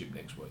Championship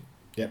next week.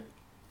 Yep.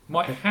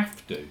 Might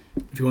have to.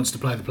 If he wants to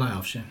play the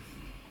playoffs, yeah.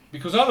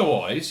 Because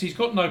otherwise, he's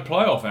got no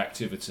playoff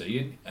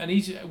activity, and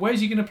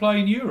where's he going to play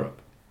in Europe?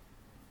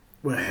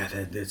 Well,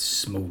 they're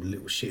small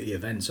little shitty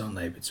events, aren't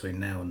they, between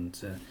now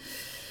and...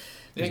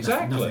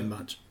 Exactly. Nothing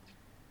much.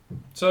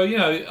 So,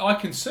 I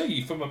can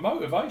see from a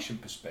motivation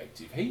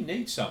perspective, he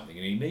needs something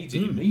and he needs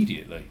it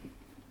immediately.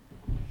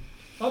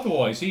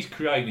 Otherwise, he's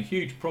creating a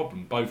huge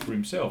problem both for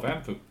himself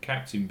and for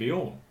Captain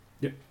Bjorn.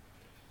 Yep.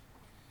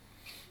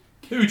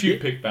 Who would you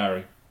pick,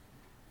 Barry?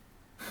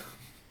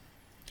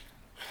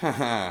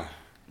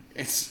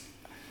 It's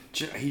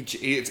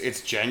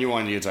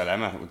genuinely a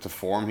dilemma with the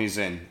form he's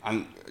in,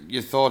 and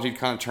you thought he'd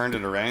kind of turned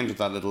it around with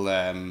that little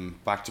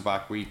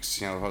back-to-back weeks.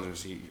 What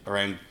was he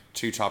around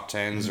 2 top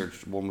 10s or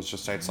one was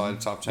just outside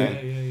the top 10?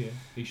 Yeah.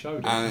 He showed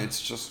it. And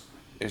it's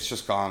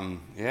just gone.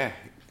 Yeah,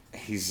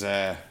 he's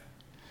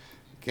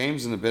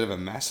game's in a bit of a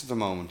mess at the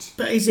moment.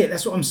 But is it?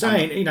 That's what I'm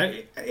saying.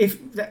 If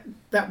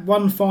that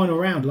one final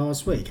round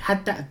last week,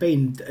 had that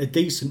been a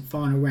decent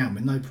final round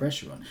with no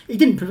pressure on, he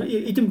didn't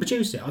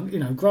produce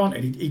it.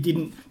 Granted, he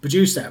didn't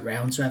produce that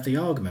round to have the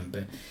argument,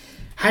 but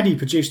had he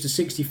produced a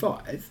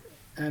 65,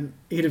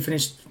 he'd have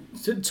finished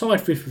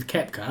tied 5th with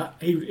Koepka.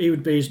 He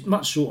would be a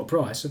much shorter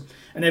price,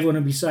 and everyone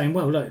would be saying,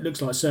 "Well, look, it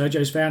looks like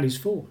Sergio's found his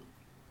form."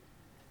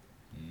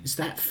 It's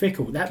that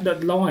fickle.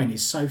 That line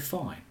is so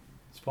fine.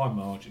 It's fine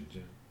margins,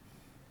 yeah.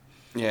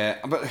 Yeah,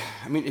 but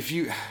I mean, if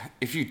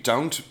you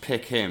don't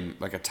pick him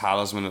like a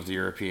talisman of the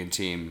European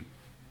team,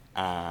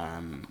 I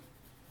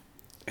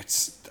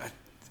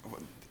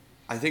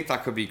think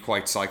that could be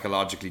quite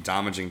psychologically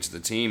damaging to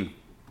the team.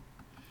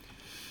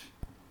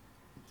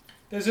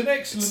 There's an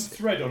excellent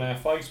thread on our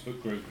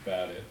Facebook group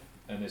about it,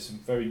 and there's some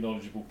very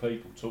knowledgeable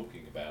people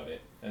talking about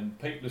it, and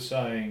people are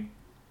saying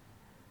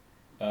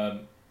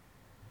a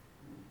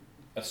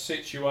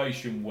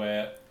situation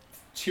where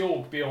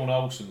Tjorg Bjorn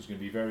Olsen's going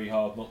to be very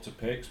hard not to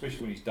pick, especially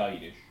when he's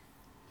Danish.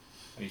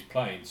 And he's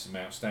playing some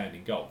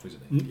outstanding golf,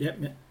 isn't he?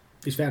 Yep.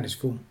 He's found his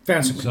form.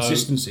 Found some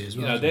consistency as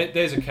well.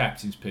 There's a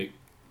captain's pick.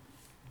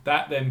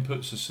 That then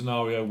puts a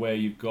scenario where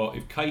you've got,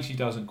 if Casey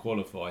doesn't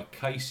qualify,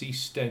 Casey,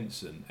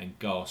 Stenson and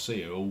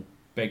Garcia are all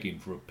begging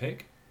for a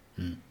pick.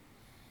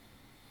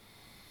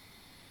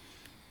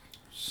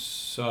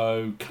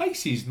 So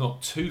Casey's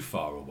not too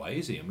far away,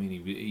 is he? I mean,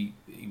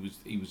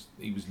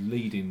 he was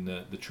leading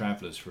the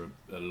Travellers for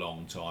a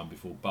long time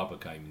before Bubba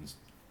came and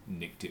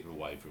nicked it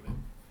away from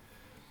him.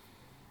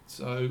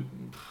 So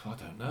I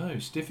don't know.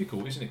 It's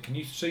difficult, isn't it? Can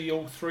you see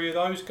all 3 of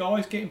those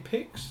guys getting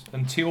picks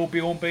and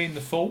Bjorn being the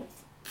 4th?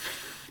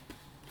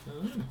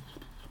 Oh,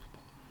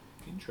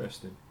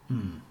 interesting.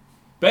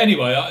 But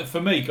anyway, for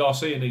me,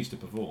 Garcia needs to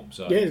perform.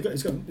 So yeah,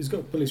 he's got to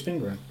pull his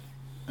finger out.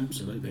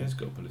 Absolutely, yeah, he's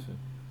got to pull his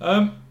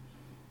finger.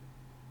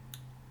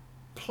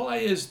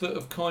 Players that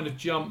have kind of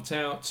jumped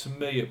out to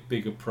me at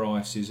bigger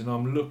prices, and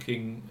I'm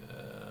looking,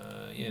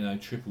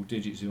 triple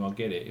digits if I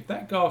get it. If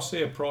that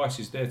Garcia price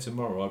is there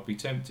tomorrow, I'd be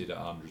tempted at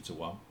 100 to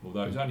 1,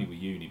 although it's only with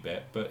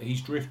Unibet, but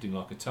he's drifting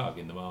like a tug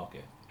in the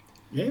market.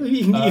 Yeah,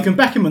 you can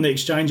back him on the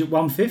exchange at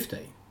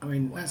 150. I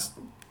mean, that's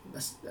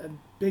a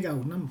big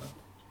old number.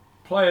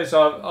 Others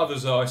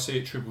that I see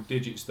at triple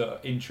digits that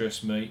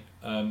interest me.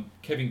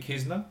 Kevin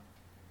Kisner.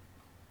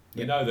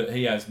 You know that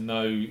he has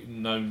no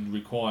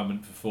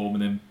requirement for form,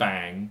 and then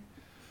bang,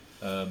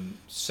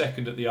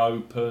 second at the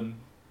Open,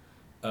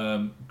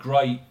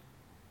 great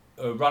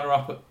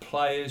runner-up at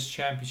Players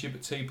Championship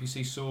at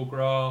TPC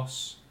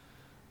Sawgrass.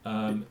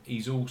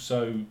 He's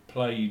also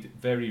played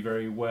very,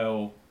 very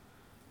well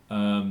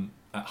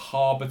at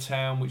Harbour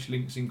Town, which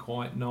links in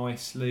quite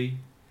nicely.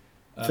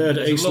 Third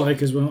at East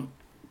Lake as well.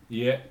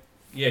 Yeah,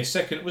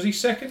 second. Was he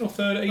second or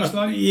third at East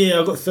Lake? Yeah,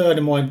 I've got third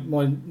in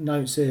my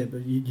notes here,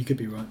 but you could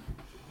be right.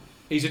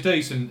 He's a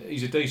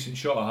decent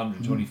shot,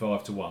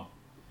 125 to 1.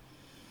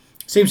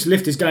 Seems to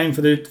lift his game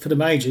for the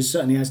majors.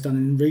 Certainly has done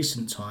in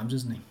recent times,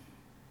 hasn't he?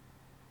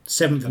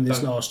 7th in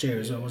this last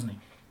year as well, wasn't he?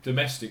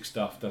 Domestic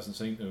stuff doesn't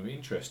seem to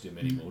interest him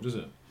anymore, does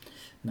it?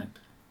 No.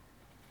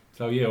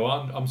 So yeah,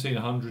 well, I'm seeing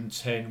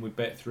 110 with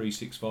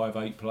Bet365,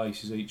 8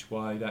 places each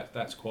way.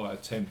 That's quite a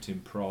tempting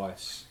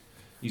price.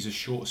 He's a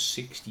short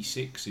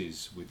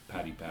 66s with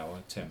Paddy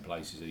Power, 10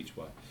 places each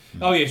way.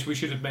 Oh yes, we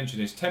should have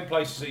mentioned this. 10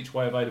 places each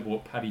way available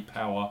at Paddy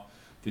Power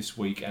this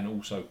week, and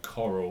also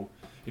Coral.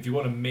 If you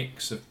want a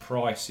mix of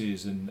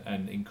prices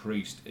and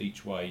increased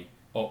each way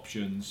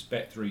options,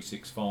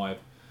 Bet365,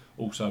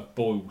 also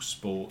Boyle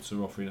Sports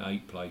are offering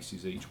 8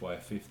 places each way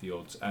at 50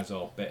 odds, as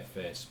are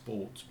Betfair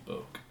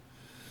Sportsbook.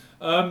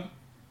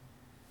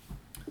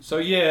 So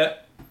yeah,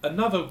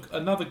 another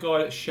guy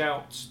that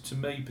shouts to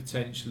me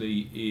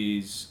potentially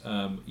is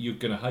you're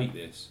going to hate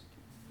this.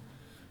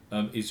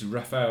 Is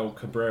Rafael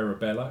Cabrera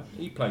Bello.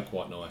 He played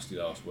quite nicely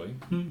last week.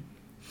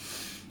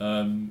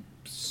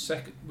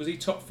 Second, was he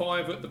top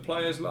 5 at the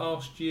Players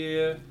last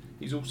year?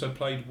 He's also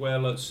played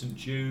well at St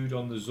Jude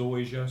on the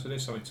Zoysia, so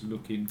there's something to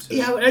look into.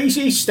 Yeah,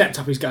 he's stepped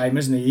up his game,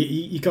 hasn't he?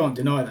 You can't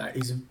deny that.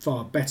 He's a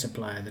far better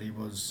player than he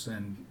was,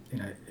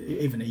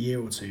 even a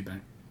year or two back.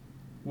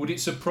 Would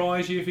it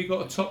surprise you if he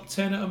got a top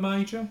 10 at a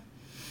major?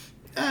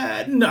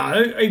 No,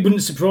 it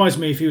wouldn't surprise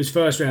me if he was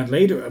first round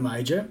leader at a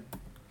major,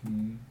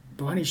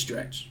 by any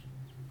stretch.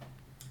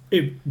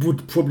 It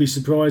would probably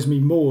surprise me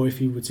more if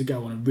he were to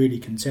go on a really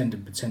contend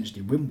and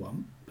potentially win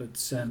one. But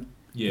that's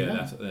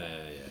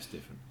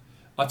different.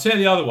 I'll tell you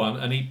the other one,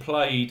 and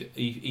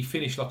he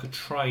finished like a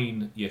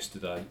train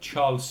yesterday.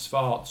 Charles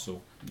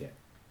Schwartzel. Yeah.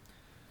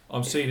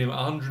 I'm seeing him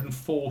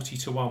 140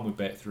 to 1 with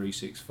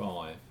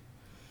Bet365.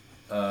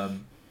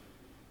 And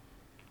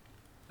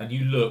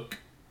you look,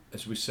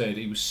 as we said,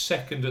 he was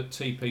second at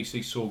TPC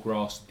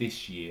Sawgrass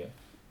this year.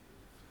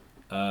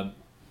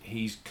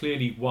 He's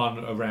clearly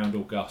won around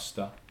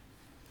Augusta.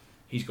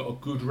 He's got a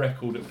good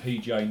record at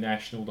PGA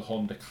National, the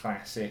Honda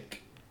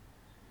Classic.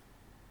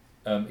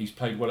 He's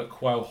played well at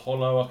Quail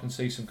Hollow. I can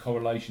see some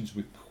correlations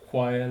with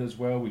Quail as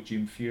well, with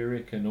Jim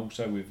Furyk, and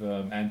also with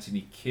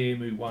Anthony Kim,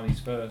 who won his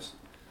first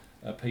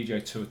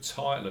PGA Tour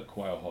title at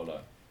Quail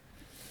Hollow.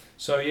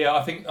 So yeah,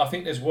 I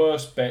think there's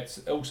worse bets.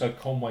 Also,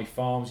 Conway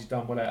Farms, he's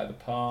done well out of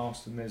the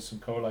past, and there's some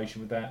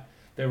correlation with that.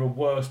 There are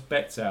worse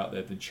bets out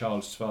there than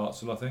Charles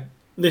Schwartzel, I think.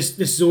 This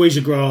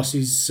Zoysia grass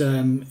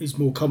is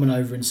more common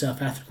over in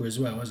South Africa as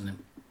well, isn't it?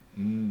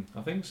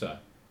 I think so.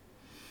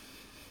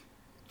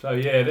 So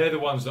yeah, they're the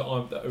ones that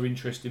are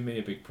interesting me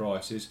at big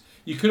prices.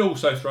 You could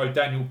also throw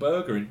Daniel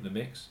Berger into the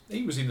mix.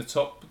 He was in the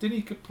top,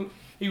 didn't he?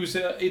 He was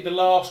in the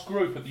last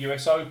group at the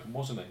US Open,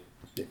 wasn't he?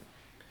 Yeah.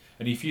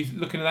 And if you're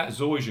looking at that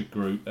Zoysia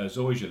group,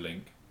 Zoysia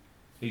link,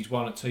 he's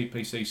won at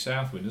TPC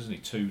Southwind, isn't he?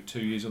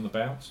 Two years on the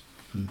bounce.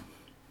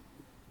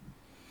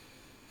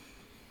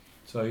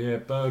 So yeah,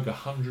 Berger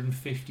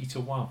 150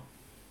 to 1.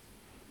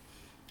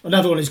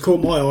 Another one who's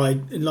caught my eye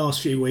in the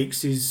last few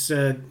weeks is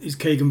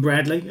Keegan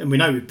Bradley, and we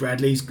know with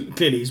Bradley,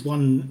 he's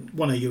won a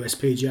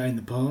USPGA in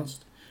the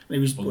past. And he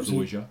was on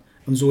Zoysia.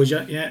 On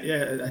Zoysia,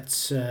 yeah,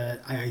 that's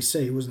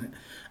AAC, wasn't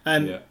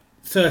it?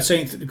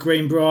 13th at the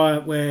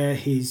Greenbrier, where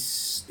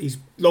his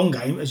long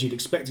game, as you'd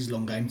expect his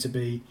long game to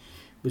be,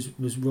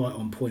 was right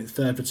on point.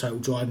 3rd for total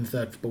driving,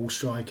 3rd for ball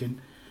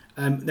striking.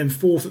 Then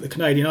 4th at the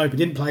Canadian Open.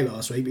 Didn't play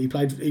last week,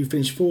 but he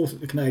finished 4th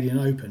at the Canadian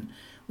Open,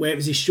 where it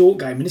was his short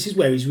game, and this is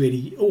where he's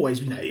really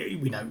always. We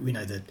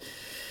know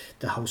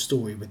the whole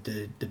story with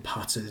the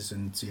putters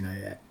and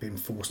being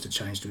forced to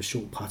change to a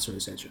short putter,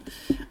 etc.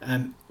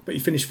 But he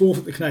finished 4th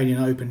at the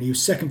Canadian Open. He was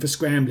 2nd for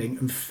scrambling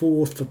and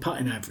 4th for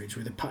putting average,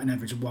 with a putting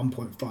average of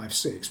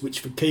 1.56, which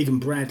for Keegan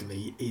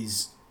Bradley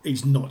is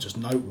not just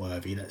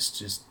noteworthy. That's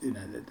just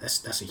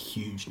that's a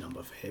huge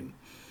number for him.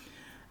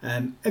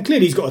 And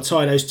clearly he's got to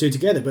tie those two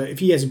together, but if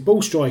he has a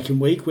ball striking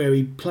week where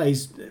he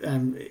plays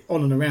on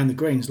and around the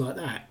greens like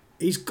that,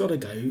 he's got to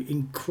go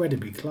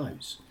incredibly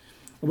close.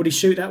 And what did he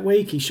shoot that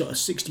week? He shot a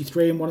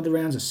 63 in one of the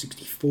rounds, a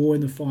 64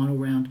 in the final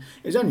round.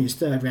 It was only his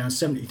 3rd round,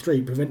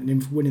 73, preventing him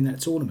from winning that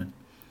tournament.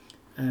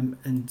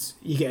 And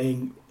you're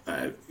getting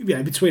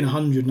between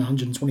 100 and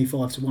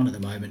 125 to 1 at the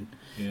moment,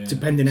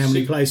 depending how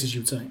many places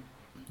you take.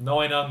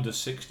 9 under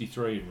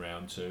 63 in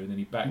round 2, and then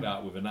he backed that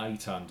up with an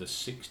 8 under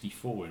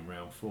 64 in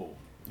round 4.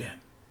 Yeah.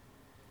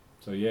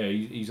 So yeah,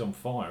 he's on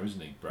fire,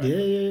 isn't he, Brad?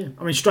 Yeah.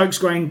 I mean, strokes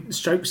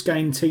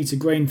gained tee to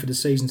green for the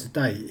season to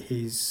date.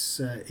 He's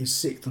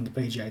 6th on the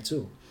PGA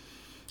Tour.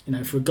 You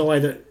know, for a guy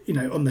that, you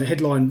know, on the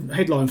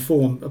headline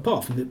form,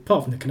 apart from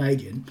the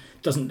Canadian,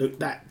 doesn't look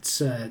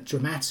that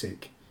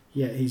dramatic.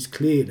 Yet he's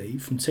clearly,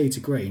 from tee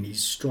to green,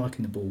 he's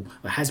striking the ball,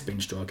 or has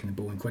been striking the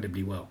ball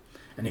incredibly well.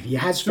 And if he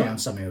has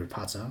found something with a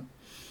putter.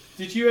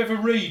 Did you ever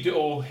read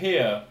or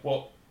hear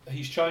what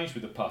he's changed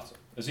with the putter?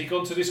 Has he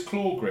gone to this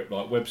claw grip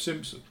like Webb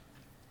Simpson?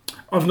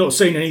 I've not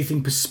seen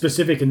anything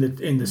specific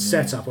in the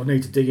setup. I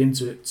need to dig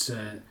into it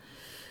to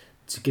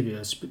give you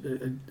a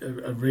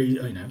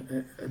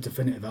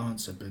definitive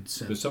answer. But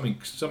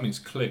something's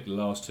clicked the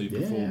last 2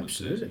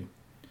 performances.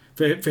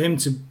 Absolutely. For him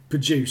to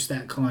produce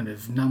that kind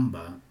of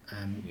number,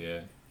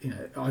 you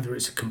know, either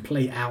it's a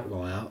complete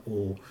outlier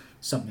or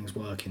something's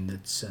working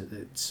that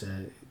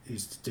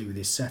is to do with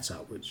his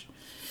setup. Which,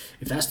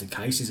 if that's the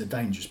case, is a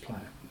dangerous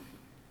player.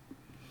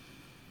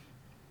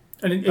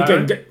 And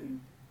again.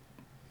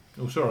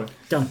 Oh, sorry.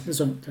 Go on.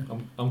 That's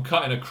on. I'm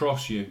cutting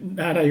across you.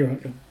 No, you're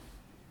right. Go on.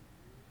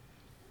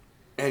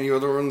 Any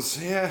other ones?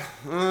 Yeah.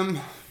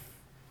 I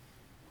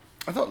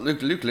thought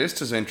Luke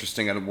List is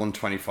interesting at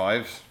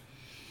 125.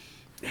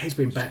 He's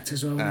been backed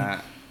as well.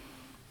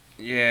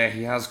 Yeah,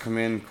 he has come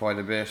in quite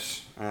a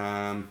bit.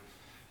 Now,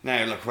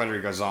 look, whether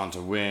he goes on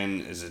to win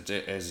is a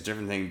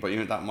different thing. But you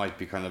know, that might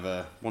be kind of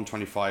a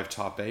 125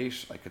 top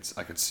 8.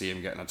 I could see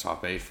him getting a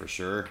top 8 for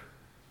sure.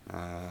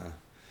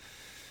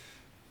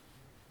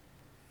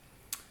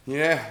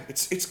 Yeah,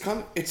 it's a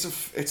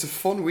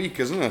fun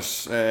week, isn't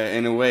it?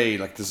 In a way,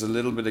 like there's a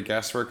little bit of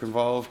guesswork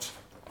involved.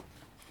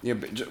 Yeah,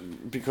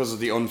 because of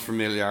the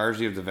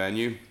unfamiliarity of the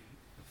venue,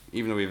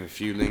 even though we have a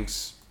few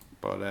links.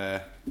 But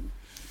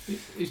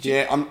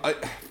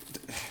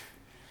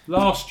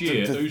last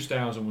year,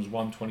 Oosthuizen was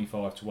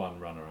 125 to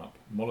 1 runner up.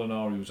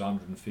 Molinari was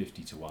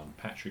 150 to 1.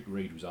 Patrick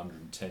Reed was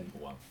 110 to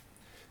 1.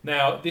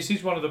 Now, this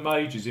is one of the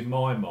majors in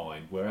my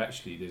mind where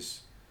actually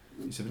it's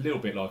a little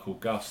bit like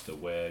Augusta,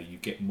 where you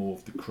get more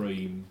of the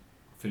cream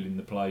filling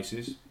the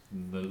places,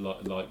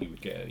 like you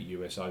would get at a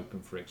US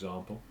Open, for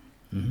example.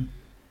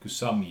 Because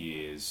some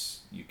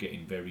years you're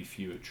getting very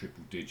few at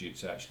triple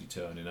digits actually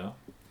turning up.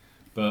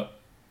 But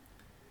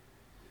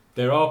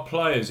there are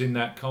players in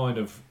that kind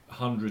of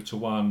 100 to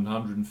 1,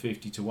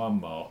 150 to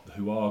 1 mark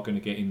who are going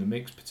to get in the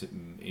mix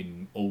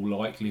in all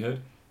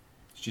likelihood.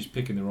 It's just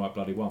picking the right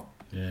bloody one.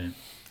 Yeah.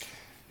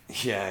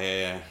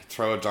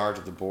 Throw a dart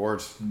at the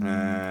board.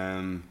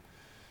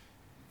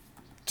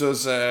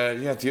 This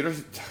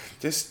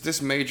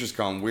major's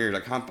gone weird.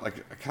 I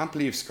can't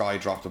believe Sky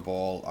dropped the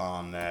ball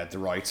on the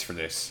rights for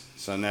this.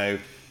 So now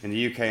in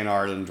the UK and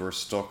Ireland we're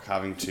stuck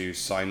having to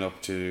sign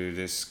up to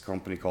this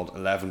company called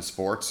 11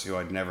 Sports, who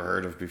I'd never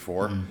heard of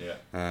before,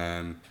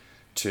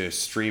 to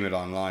stream it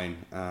online,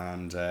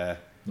 and not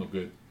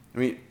good. I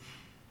mean,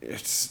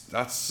 it's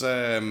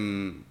a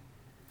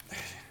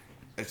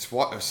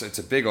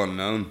big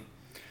unknown.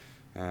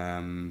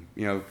 You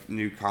know,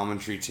 new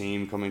commentary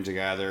team coming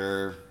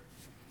together.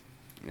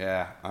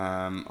 Yeah,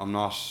 I'm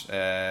not.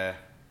 I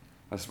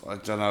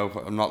don't know.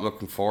 I'm not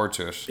looking forward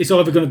to it. It's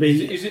either going to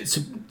be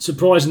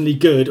surprisingly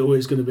good, or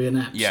it's going to be an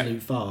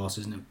absolute farce,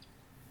 isn't it?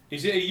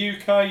 Is it a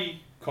UK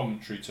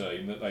commentary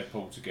team that they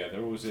pulled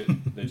together, or is it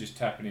they're just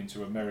tapping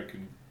into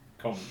American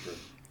commentary?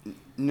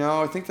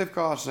 No, I think they've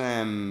got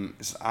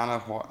it's Anna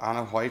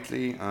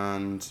Whiteley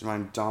and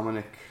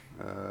Dominic,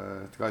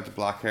 the guy with the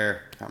black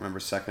hair. Can't remember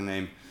his second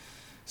name.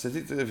 So I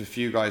think they have a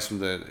few guys from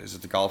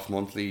the Golf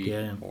Monthly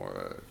or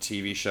a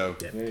TV show.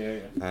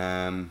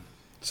 Yeah.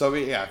 So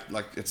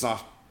like it's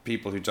not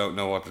people who don't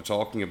know what they're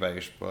talking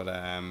about, but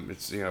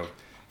it's, you know,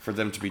 for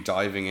them to be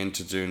diving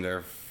into doing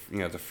their, you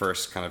know, the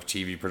first kind of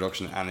TV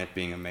production and it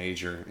being a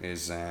major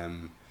is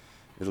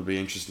it'll be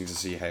interesting to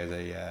see how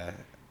they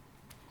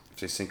if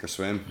they sink or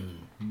swim.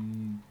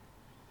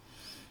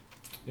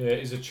 Yeah,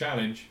 it is a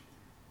challenge.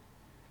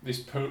 This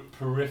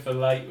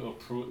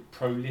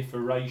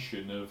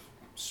proliferation of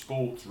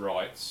sports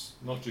rights,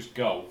 not just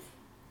golf.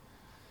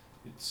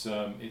 It's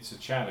a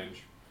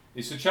challenge.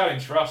 It's a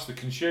challenge for us, the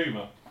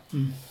consumer.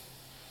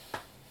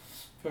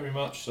 Very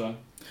much so.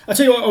 I'll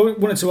tell you what, I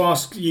wanted to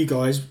ask you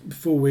guys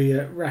before we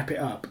wrap it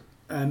up.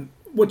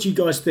 What do you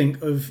guys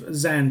think of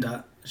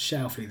Xander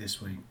Schauffele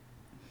this week?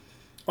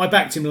 I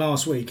backed him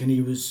last week and he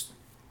was,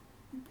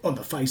 on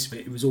the face of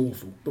it, it was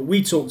awful. But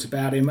we talked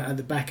about him at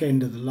the back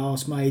end of the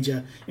last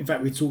major. In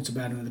fact, we talked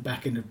about him at the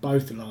back end of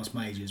both the last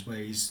majors, where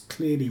he's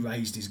clearly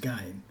raised his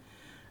game.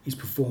 He's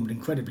performed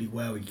incredibly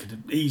well. He could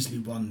have easily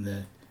won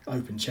the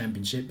Open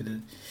Championship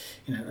with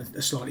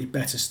a slightly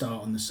better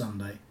start on the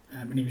Sunday.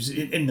 And he was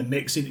in the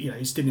mix.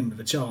 He's still in with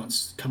a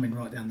chance coming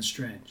right down the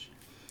stretch.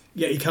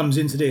 Yet he comes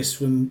into this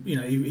from,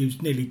 he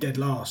was nearly dead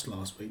last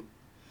week.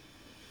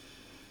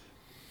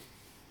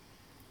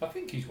 I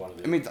think he's one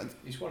of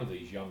he's one of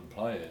these young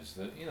players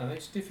that,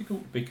 it's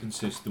difficult to be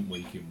consistent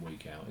week in,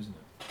 week out, isn't it?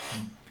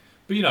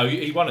 But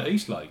he won at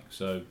Eastlake,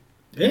 so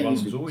he won at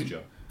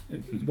Voyager.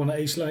 Won at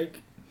East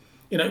Lake.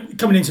 You know,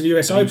 coming into the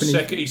US He Open, was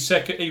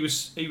second. He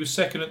was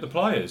second at the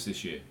Players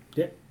this year.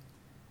 second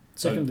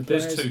So of the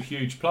there's players. 2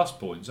 huge plus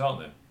points, aren't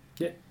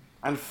there?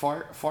 And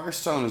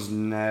Firestone is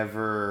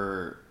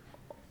never.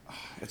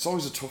 It's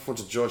always a tough one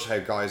to judge how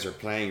guys are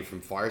playing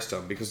from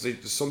Firestone because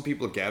some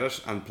people get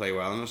it and play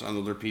well in it, and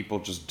other people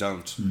just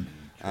don't.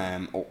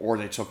 Or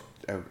they took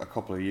a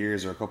couple of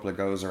years or a couple of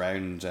goes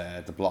around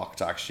the block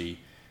to actually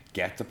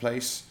get the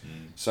place.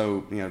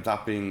 So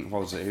that being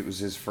what was it? It was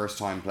his first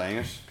time playing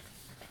it.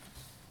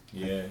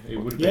 Yeah, it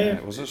would have Yeah.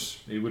 been. Was it?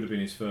 It would have been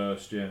his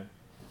first. Yeah,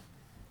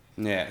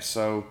 Yeah.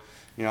 So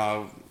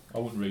I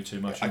wouldn't read too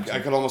much. I into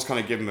it. could almost kind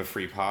of give him a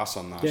free pass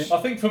on that. Yeah.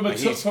 I think from Like,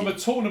 he's- a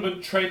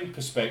tournament trend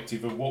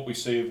perspective of what we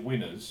see of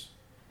winners,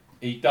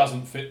 he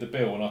doesn't fit the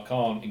bill, and I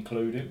can't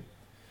include him.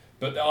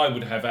 But I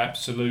would have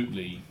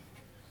absolutely,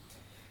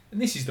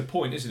 and this is the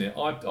point, isn't it?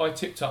 I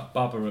tipped up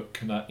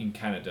Bubba in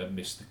Canada,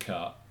 missed the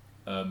cut.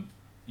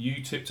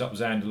 You tipped up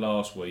Xander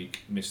last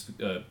week,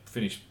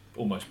 finished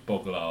almost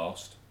bog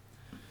last.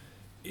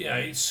 Yeah,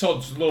 it's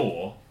sod's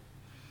law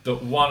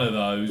that one of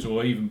those,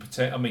 or even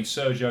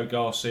Sergio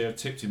Garcia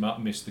tipped him up,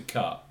 missed the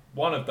cut.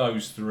 One of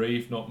those 3,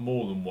 if not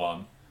more than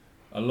one,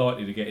 are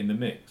likely to get in the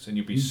mix, and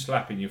you'll be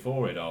slapping your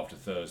forehead after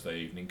Thursday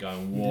evening,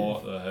 going,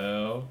 "What the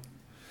hell?"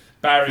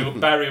 Barry will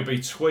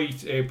be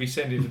he'll be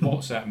sending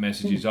WhatsApp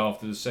messages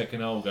after the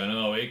second hole, going,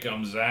 "Oh, here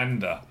comes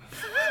Xander."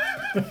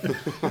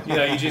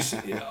 You just.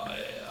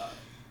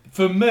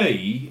 For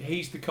me,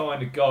 he's the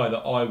kind of guy that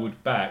I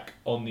would back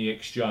on the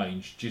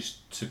exchange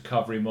just to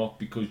cover him off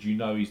because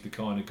he's the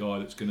kind of guy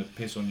that's going to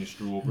piss on your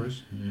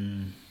strawberries.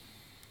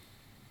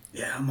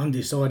 Yeah, I'm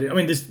undecided. I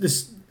mean,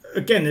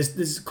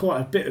 there's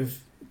quite a bit of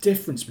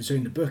difference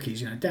between the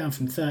bookies. Down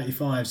from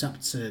 35s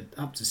up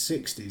to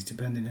 60s,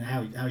 depending on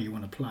how you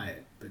want to play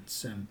it. But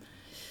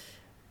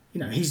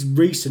his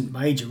recent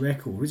major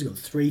record, he's got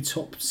 3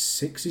 top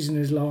 6s in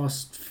his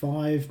last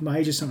 5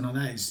 majors, something like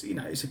that.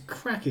 It's a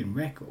cracking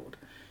record.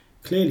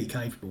 Clearly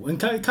capable. And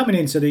coming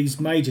into these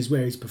majors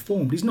where he's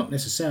performed, he's not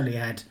necessarily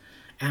had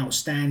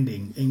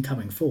outstanding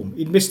incoming form.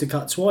 He'd missed the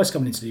cut twice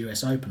coming into the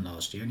US Open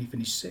last year and he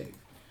finished 6th.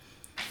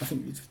 I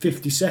think he's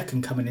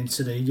 52nd coming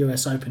into the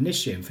US Open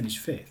this year and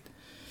finished 5th.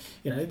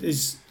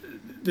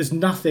 There's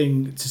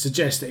nothing to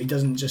suggest that he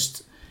doesn't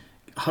just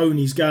hone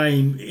his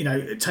game,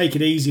 take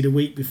it easy the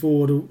week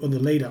before on the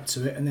lead up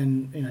to it, and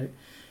then,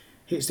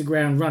 hits the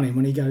ground running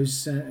when he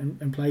goes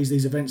and plays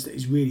these events that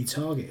he's really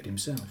targeted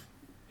himself.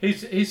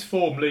 His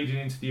form leading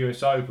into the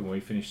US Open, where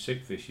he finished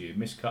 6th this year,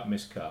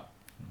 miscut.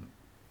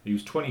 He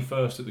was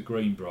 21st at the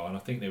Greenbrier, and I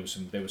think there were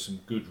some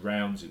good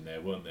rounds in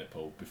there, weren't there,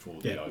 Paul,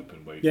 before the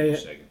Open where he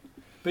finished 2nd.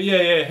 But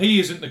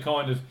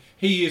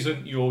he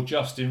isn't your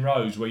Justin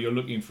Rose where you're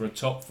looking for a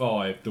top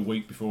 5 the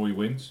week before he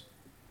wins.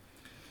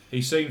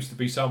 He seems to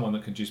be someone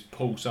that can just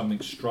pull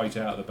something straight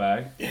out of the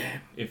bag. Yeah.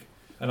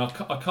 And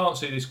I can't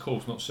see this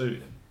course not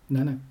suiting him.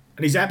 No. And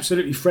he's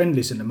absolutely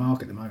friendless in the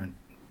market at the moment.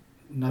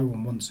 No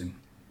one wants him.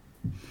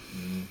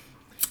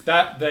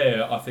 That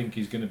there, I think,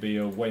 is going to be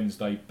a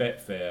Wednesday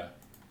Betfair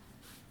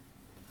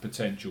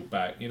potential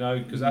back.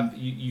 Because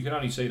you can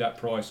only see that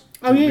price.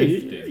 Oh yeah,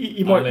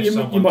 you might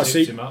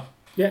see him up.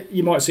 Yeah,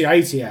 you might see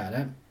 80 out of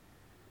that.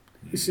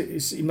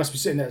 He must be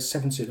sitting there at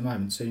 70 at the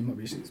moment, so you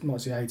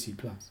might see 80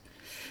 plus.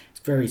 It's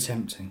very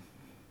tempting.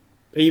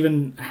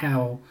 Even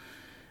how,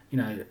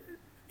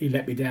 he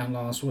let me down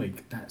last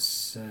week.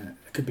 That's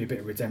could be a bit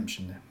of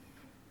redemption there.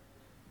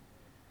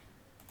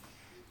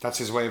 That's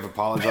his way of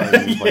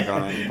apologising by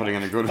putting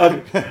in a good.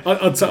 I'd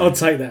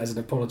take that as an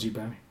apology,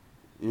 Barry.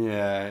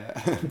 Yeah.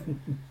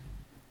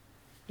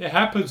 It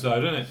happens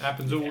though, doesn't it?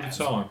 Happens all the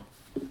time.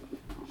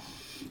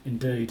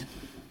 Indeed.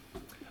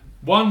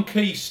 One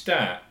key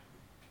stat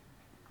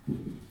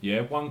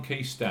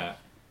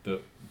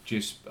that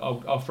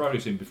I'll throw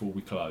this in before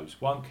we close.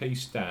 One key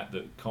stat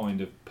that kind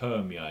of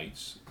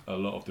permeates a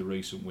lot of the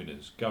recent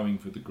winners going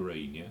for the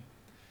green,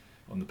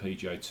 on the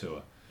PGA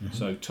Tour. Mm-hmm.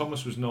 So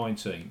Thomas was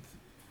 19th.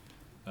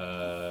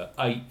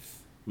 8th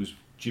was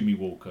Jimmy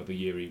Walker the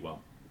year he won.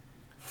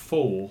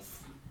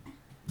 4th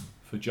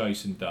for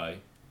Jason Day.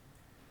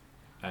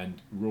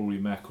 And Rory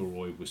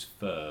McIlroy was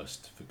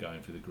 1st for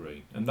going for the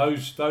green. And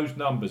those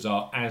numbers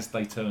are as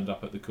they turned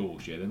up at the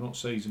course, they're not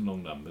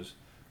season-long numbers.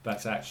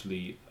 That's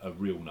actually a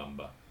real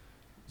number.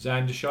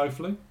 Xander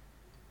Schauffele,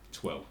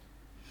 12th.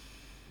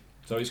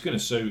 So it's going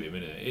to suit him,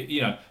 isn't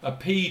it? A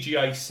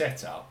PGA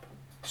setup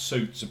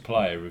suits a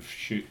player of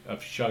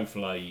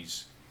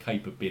Schauffele's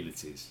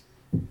capabilities.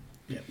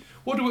 Yeah.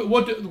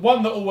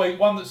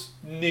 One that's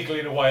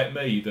niggling away at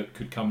me that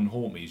could come and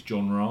haunt me is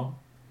John Rahm.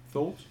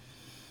 Thoughts?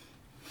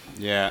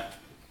 Yeah.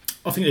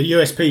 I think the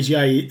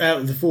USPGA out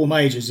of the 4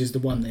 majors is the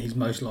one that he's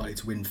most likely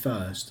to win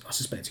first. I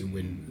suspect he'll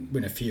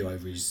win a few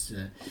over his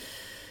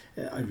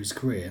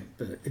career,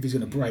 but if he's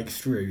going to break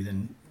through,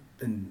 then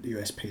the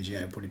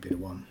USPGA will probably be the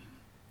one.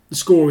 The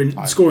scoring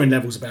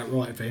level's about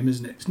right for him,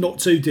 isn't it? It's not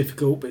too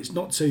difficult, but it's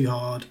not too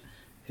hard.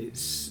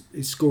 It's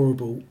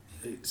scoreable.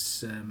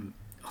 It's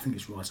I think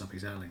it's right up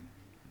his alley.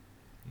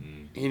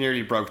 He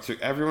nearly broke through.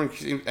 Everyone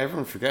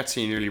forgets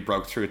he nearly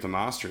broke through at the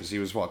Masters. He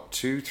was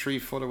 2-3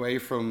 foot away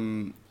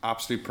from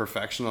absolute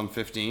perfection on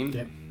 15.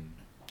 Yep.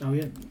 Oh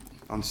yeah.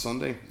 On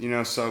Sunday,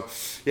 So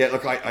yeah,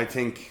 look, I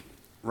think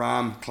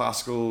Rahm,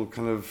 classical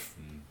kind of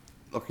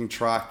looking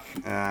track.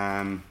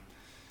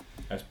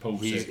 As Paul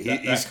said,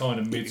 that kind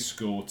of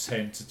mid-score,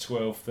 10 to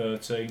 12,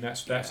 13.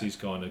 That's his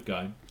kind of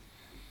game.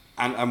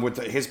 And with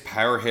his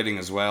power hitting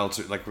as well,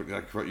 to like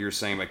what you were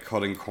saying, like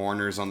cutting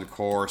corners on the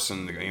course,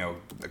 and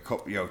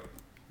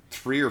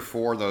 3 or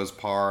 4 of those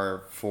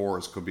par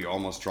 4s could be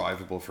almost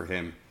drivable for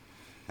him,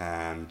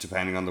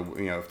 depending on the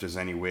if there's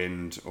any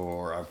wind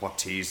or what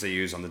tees they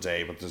use on the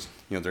day. But there's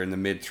they're in the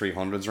mid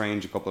 300s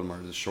range. A couple of them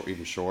are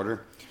even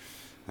shorter.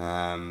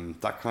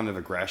 That kind of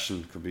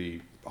aggression could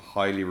be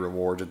highly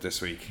rewarded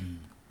this week.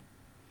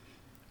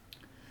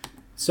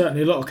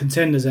 Certainly a lot of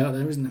contenders out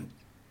there, isn't it?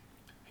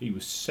 He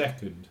was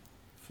second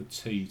for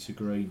tee to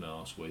green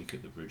last week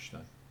at the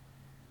Bridgestone.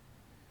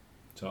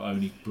 So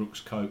only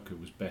Brooks Koepka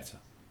was better.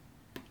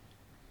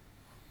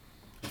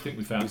 I think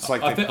we found.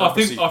 Like I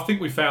think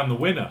we found the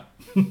winner.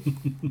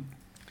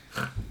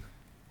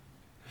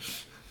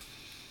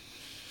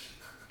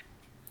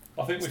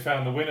 I think we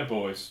found the winner,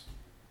 boys.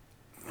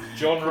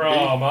 John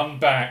Rahm,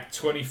 unbacked,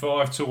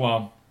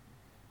 25-1.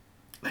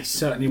 They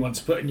certainly want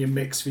to put in your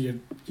mix for your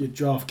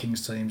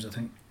DraftKings teams, I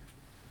think.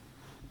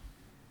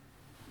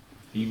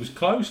 He was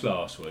close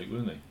last week,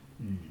 wasn't he?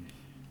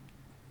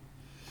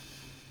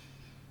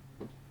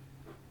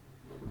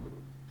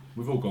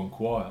 We've all gone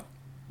quiet.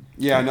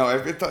 Yeah, no,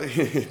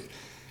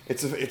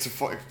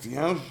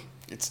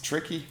 it's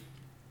tricky.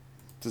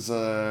 There's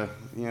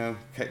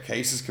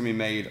cases can be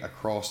made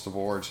across the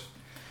board.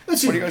 What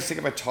do you guys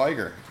think about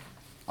Tiger?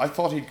 I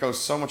thought he'd go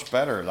so much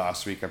better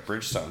last week at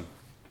Bridgestone.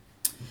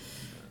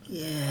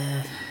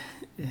 Yeah.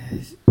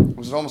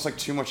 Was it almost like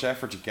too much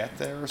effort to get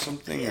there or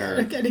something? Yeah, or,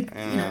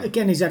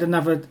 again, he's had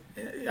another.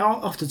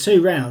 After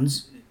 2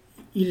 rounds,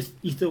 you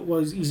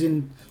thought, he's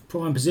in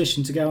prime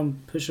position to go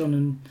and push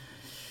on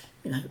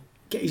and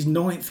get his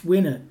 9th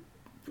win at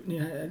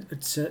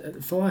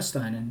the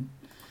Firestone. And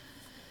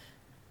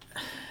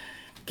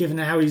given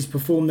how he's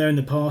performed there in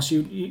the past,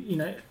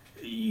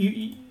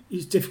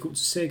 it's difficult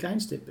to see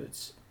against it,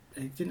 but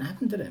it didn't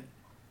happen, did it?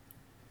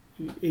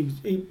 He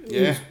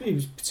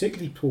was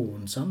particularly poor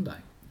on Sunday.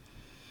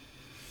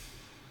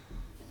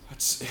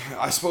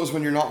 I suppose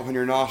when you're not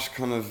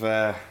kind of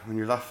when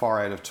you're that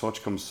far out of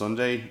touch come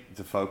Sunday,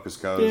 the focus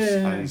goes.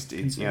 Yeah, and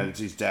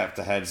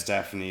the head's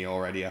definitely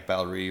already at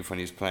Bellerive when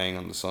he's playing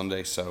on the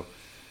Sunday. So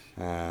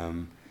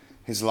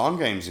his long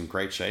game's in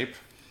great shape.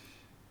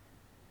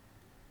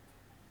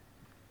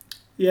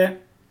 Yeah,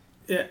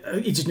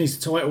 he just needs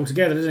to tie it all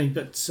together, doesn't he?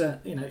 But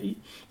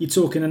you're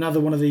talking another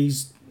one of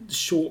these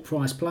short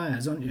price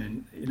players, aren't you?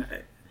 And,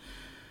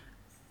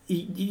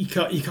 you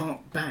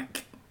can't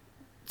back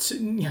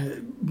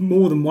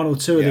more than 1 or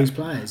 2 of these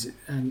players.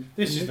 And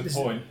this is the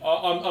point.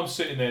 I'm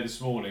sitting there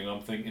this morning. I'm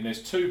thinking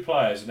there's 2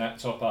 players in that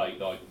top 8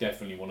 that I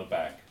definitely want to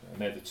back,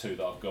 and they're the 2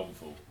 that I've gone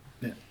for.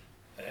 Yeah.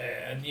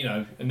 And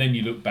then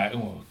you look back.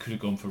 Oh, could have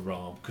gone for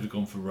Rahm. Could have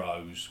gone for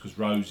Rose, because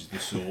Rose is the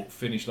sort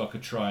finished like a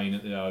train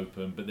at the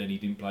Open, but then he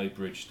didn't play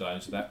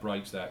Bridgestone, so that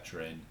breaks that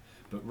trend.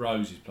 But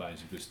Rose is playing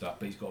some good stuff,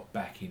 but he's got a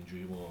back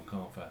injury. Well, I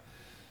can't.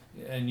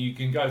 And you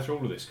can go through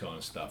all of this kind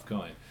of stuff,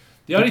 can't you?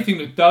 The only thing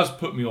that does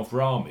put me off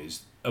Rahm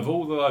is, of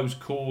all of those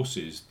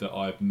courses that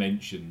I've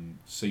mentioned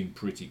seem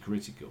pretty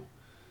critical,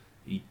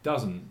 he's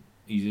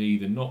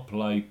either not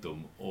played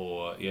them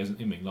or he hasn't.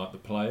 I mean, like the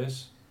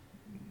players,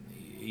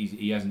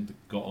 he hasn't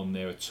got on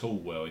there at all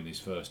well in his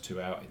first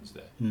 2 outings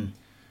there.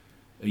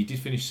 He did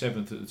finish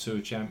 7th at the Tour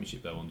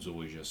Championship though on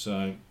Zoysia,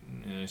 so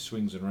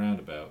swings and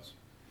roundabouts.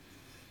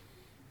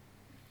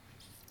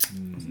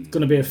 It's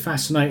going to be a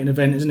fascinating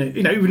event, isn't it?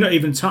 We've not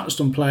even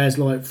touched on players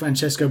like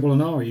Francesco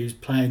Molinari, who's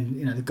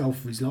playing the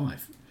golf of his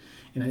life.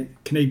 Can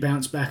he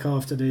bounce back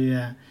after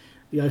the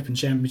Open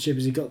Championship?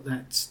 Has he got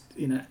that?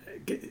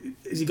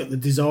 Has he got the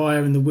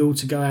desire and the will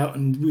to go out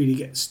and really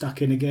get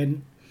stuck in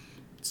again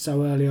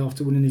so early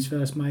after winning his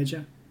first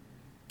major?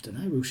 Don't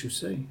know. We shall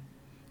see.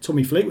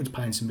 Tommy Fleetwood's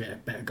playing some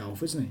better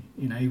golf, isn't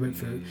he? He went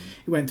through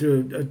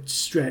a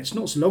stretch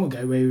not so long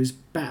ago where he was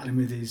battling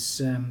with his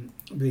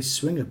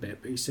swing a bit,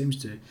 but he seems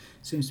to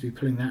be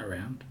pulling that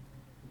around.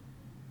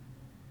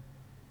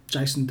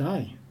 Jason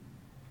Day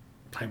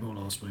played well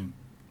last week.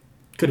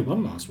 Could have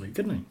won last week,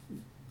 couldn't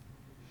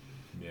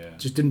he? Yeah.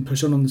 Just didn't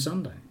push on the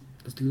Sunday.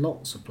 There's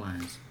lots of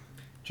players.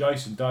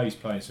 Jason Day's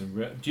playing some.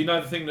 Do you know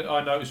the thing that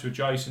I noticed with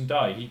Jason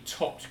Day? He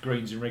topped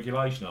greens in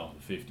regulation after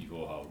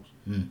 54 holes.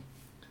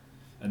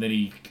 And then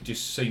he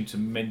just seemed to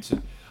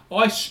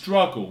I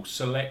struggle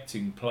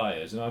selecting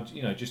players,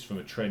 and just from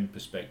a trend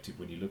perspective,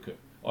 when you look at,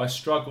 I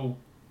struggle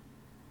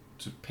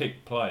to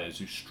pick players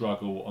who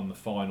struggle on the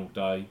final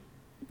day,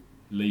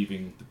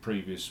 leaving the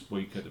previous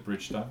week at the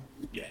Bridgestone.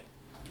 Yeah,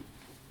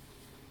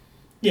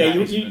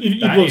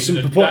 that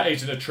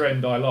isn't a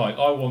trend I like.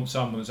 I want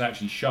someone that's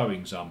actually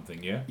showing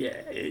something. Yeah. Yeah,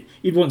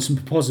 you'd want some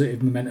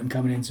positive momentum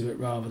coming into it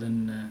rather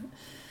than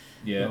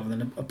Yeah. rather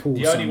than a poor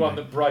The Sunday. only one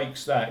that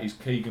breaks that is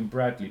Keegan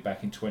Bradley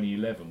back in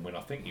 2011 when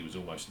I think he was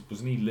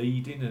wasn't he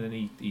leading, and then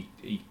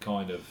he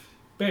kind of,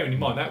 bearing in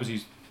mind that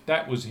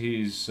was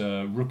his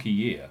rookie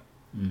year,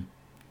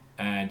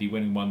 and he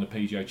went and won the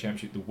PGA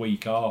Championship the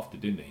week after,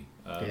 didn't he?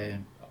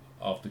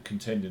 After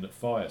contending at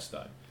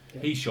Firestone.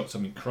 Yeah. He shot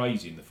something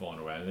crazy in the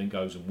final round and then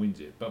goes and wins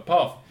it. But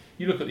apart from,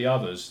 you look at the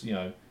others,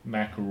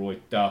 McIlroy,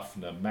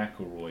 Duffner,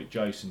 McIlroy,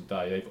 Jason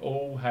Day, they've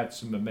all had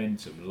some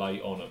momentum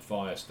late on at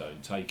Firestone,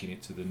 taking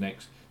it to the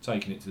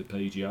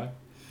PGA.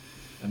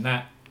 And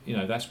that,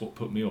 that's what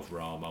put me off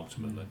Rahm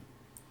ultimately.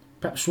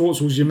 Perhaps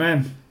Schwartzel's your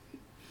man.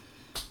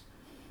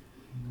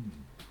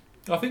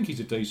 I think he's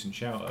a decent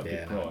shout at a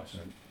big price.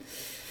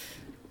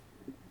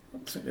 I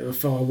think there were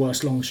far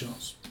worse long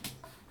shots.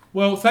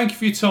 Well, thank you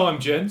for your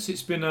time, gents.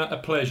 It's been a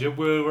pleasure.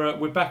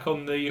 We're back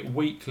on the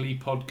weekly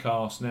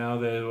podcast now.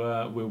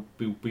 We'll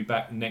be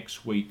back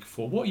next week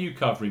for... What are you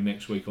covering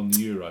next week on the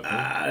Euro?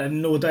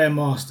 Nordea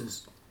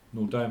Masters.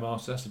 Nordea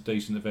Masters, that's a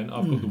decent event.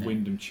 I've got the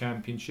Wyndham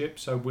Championship.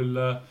 So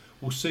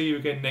we'll see you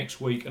again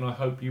next week, and I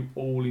hope you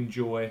all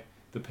enjoy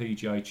the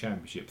PGA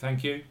Championship.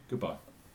 Thank you. Goodbye.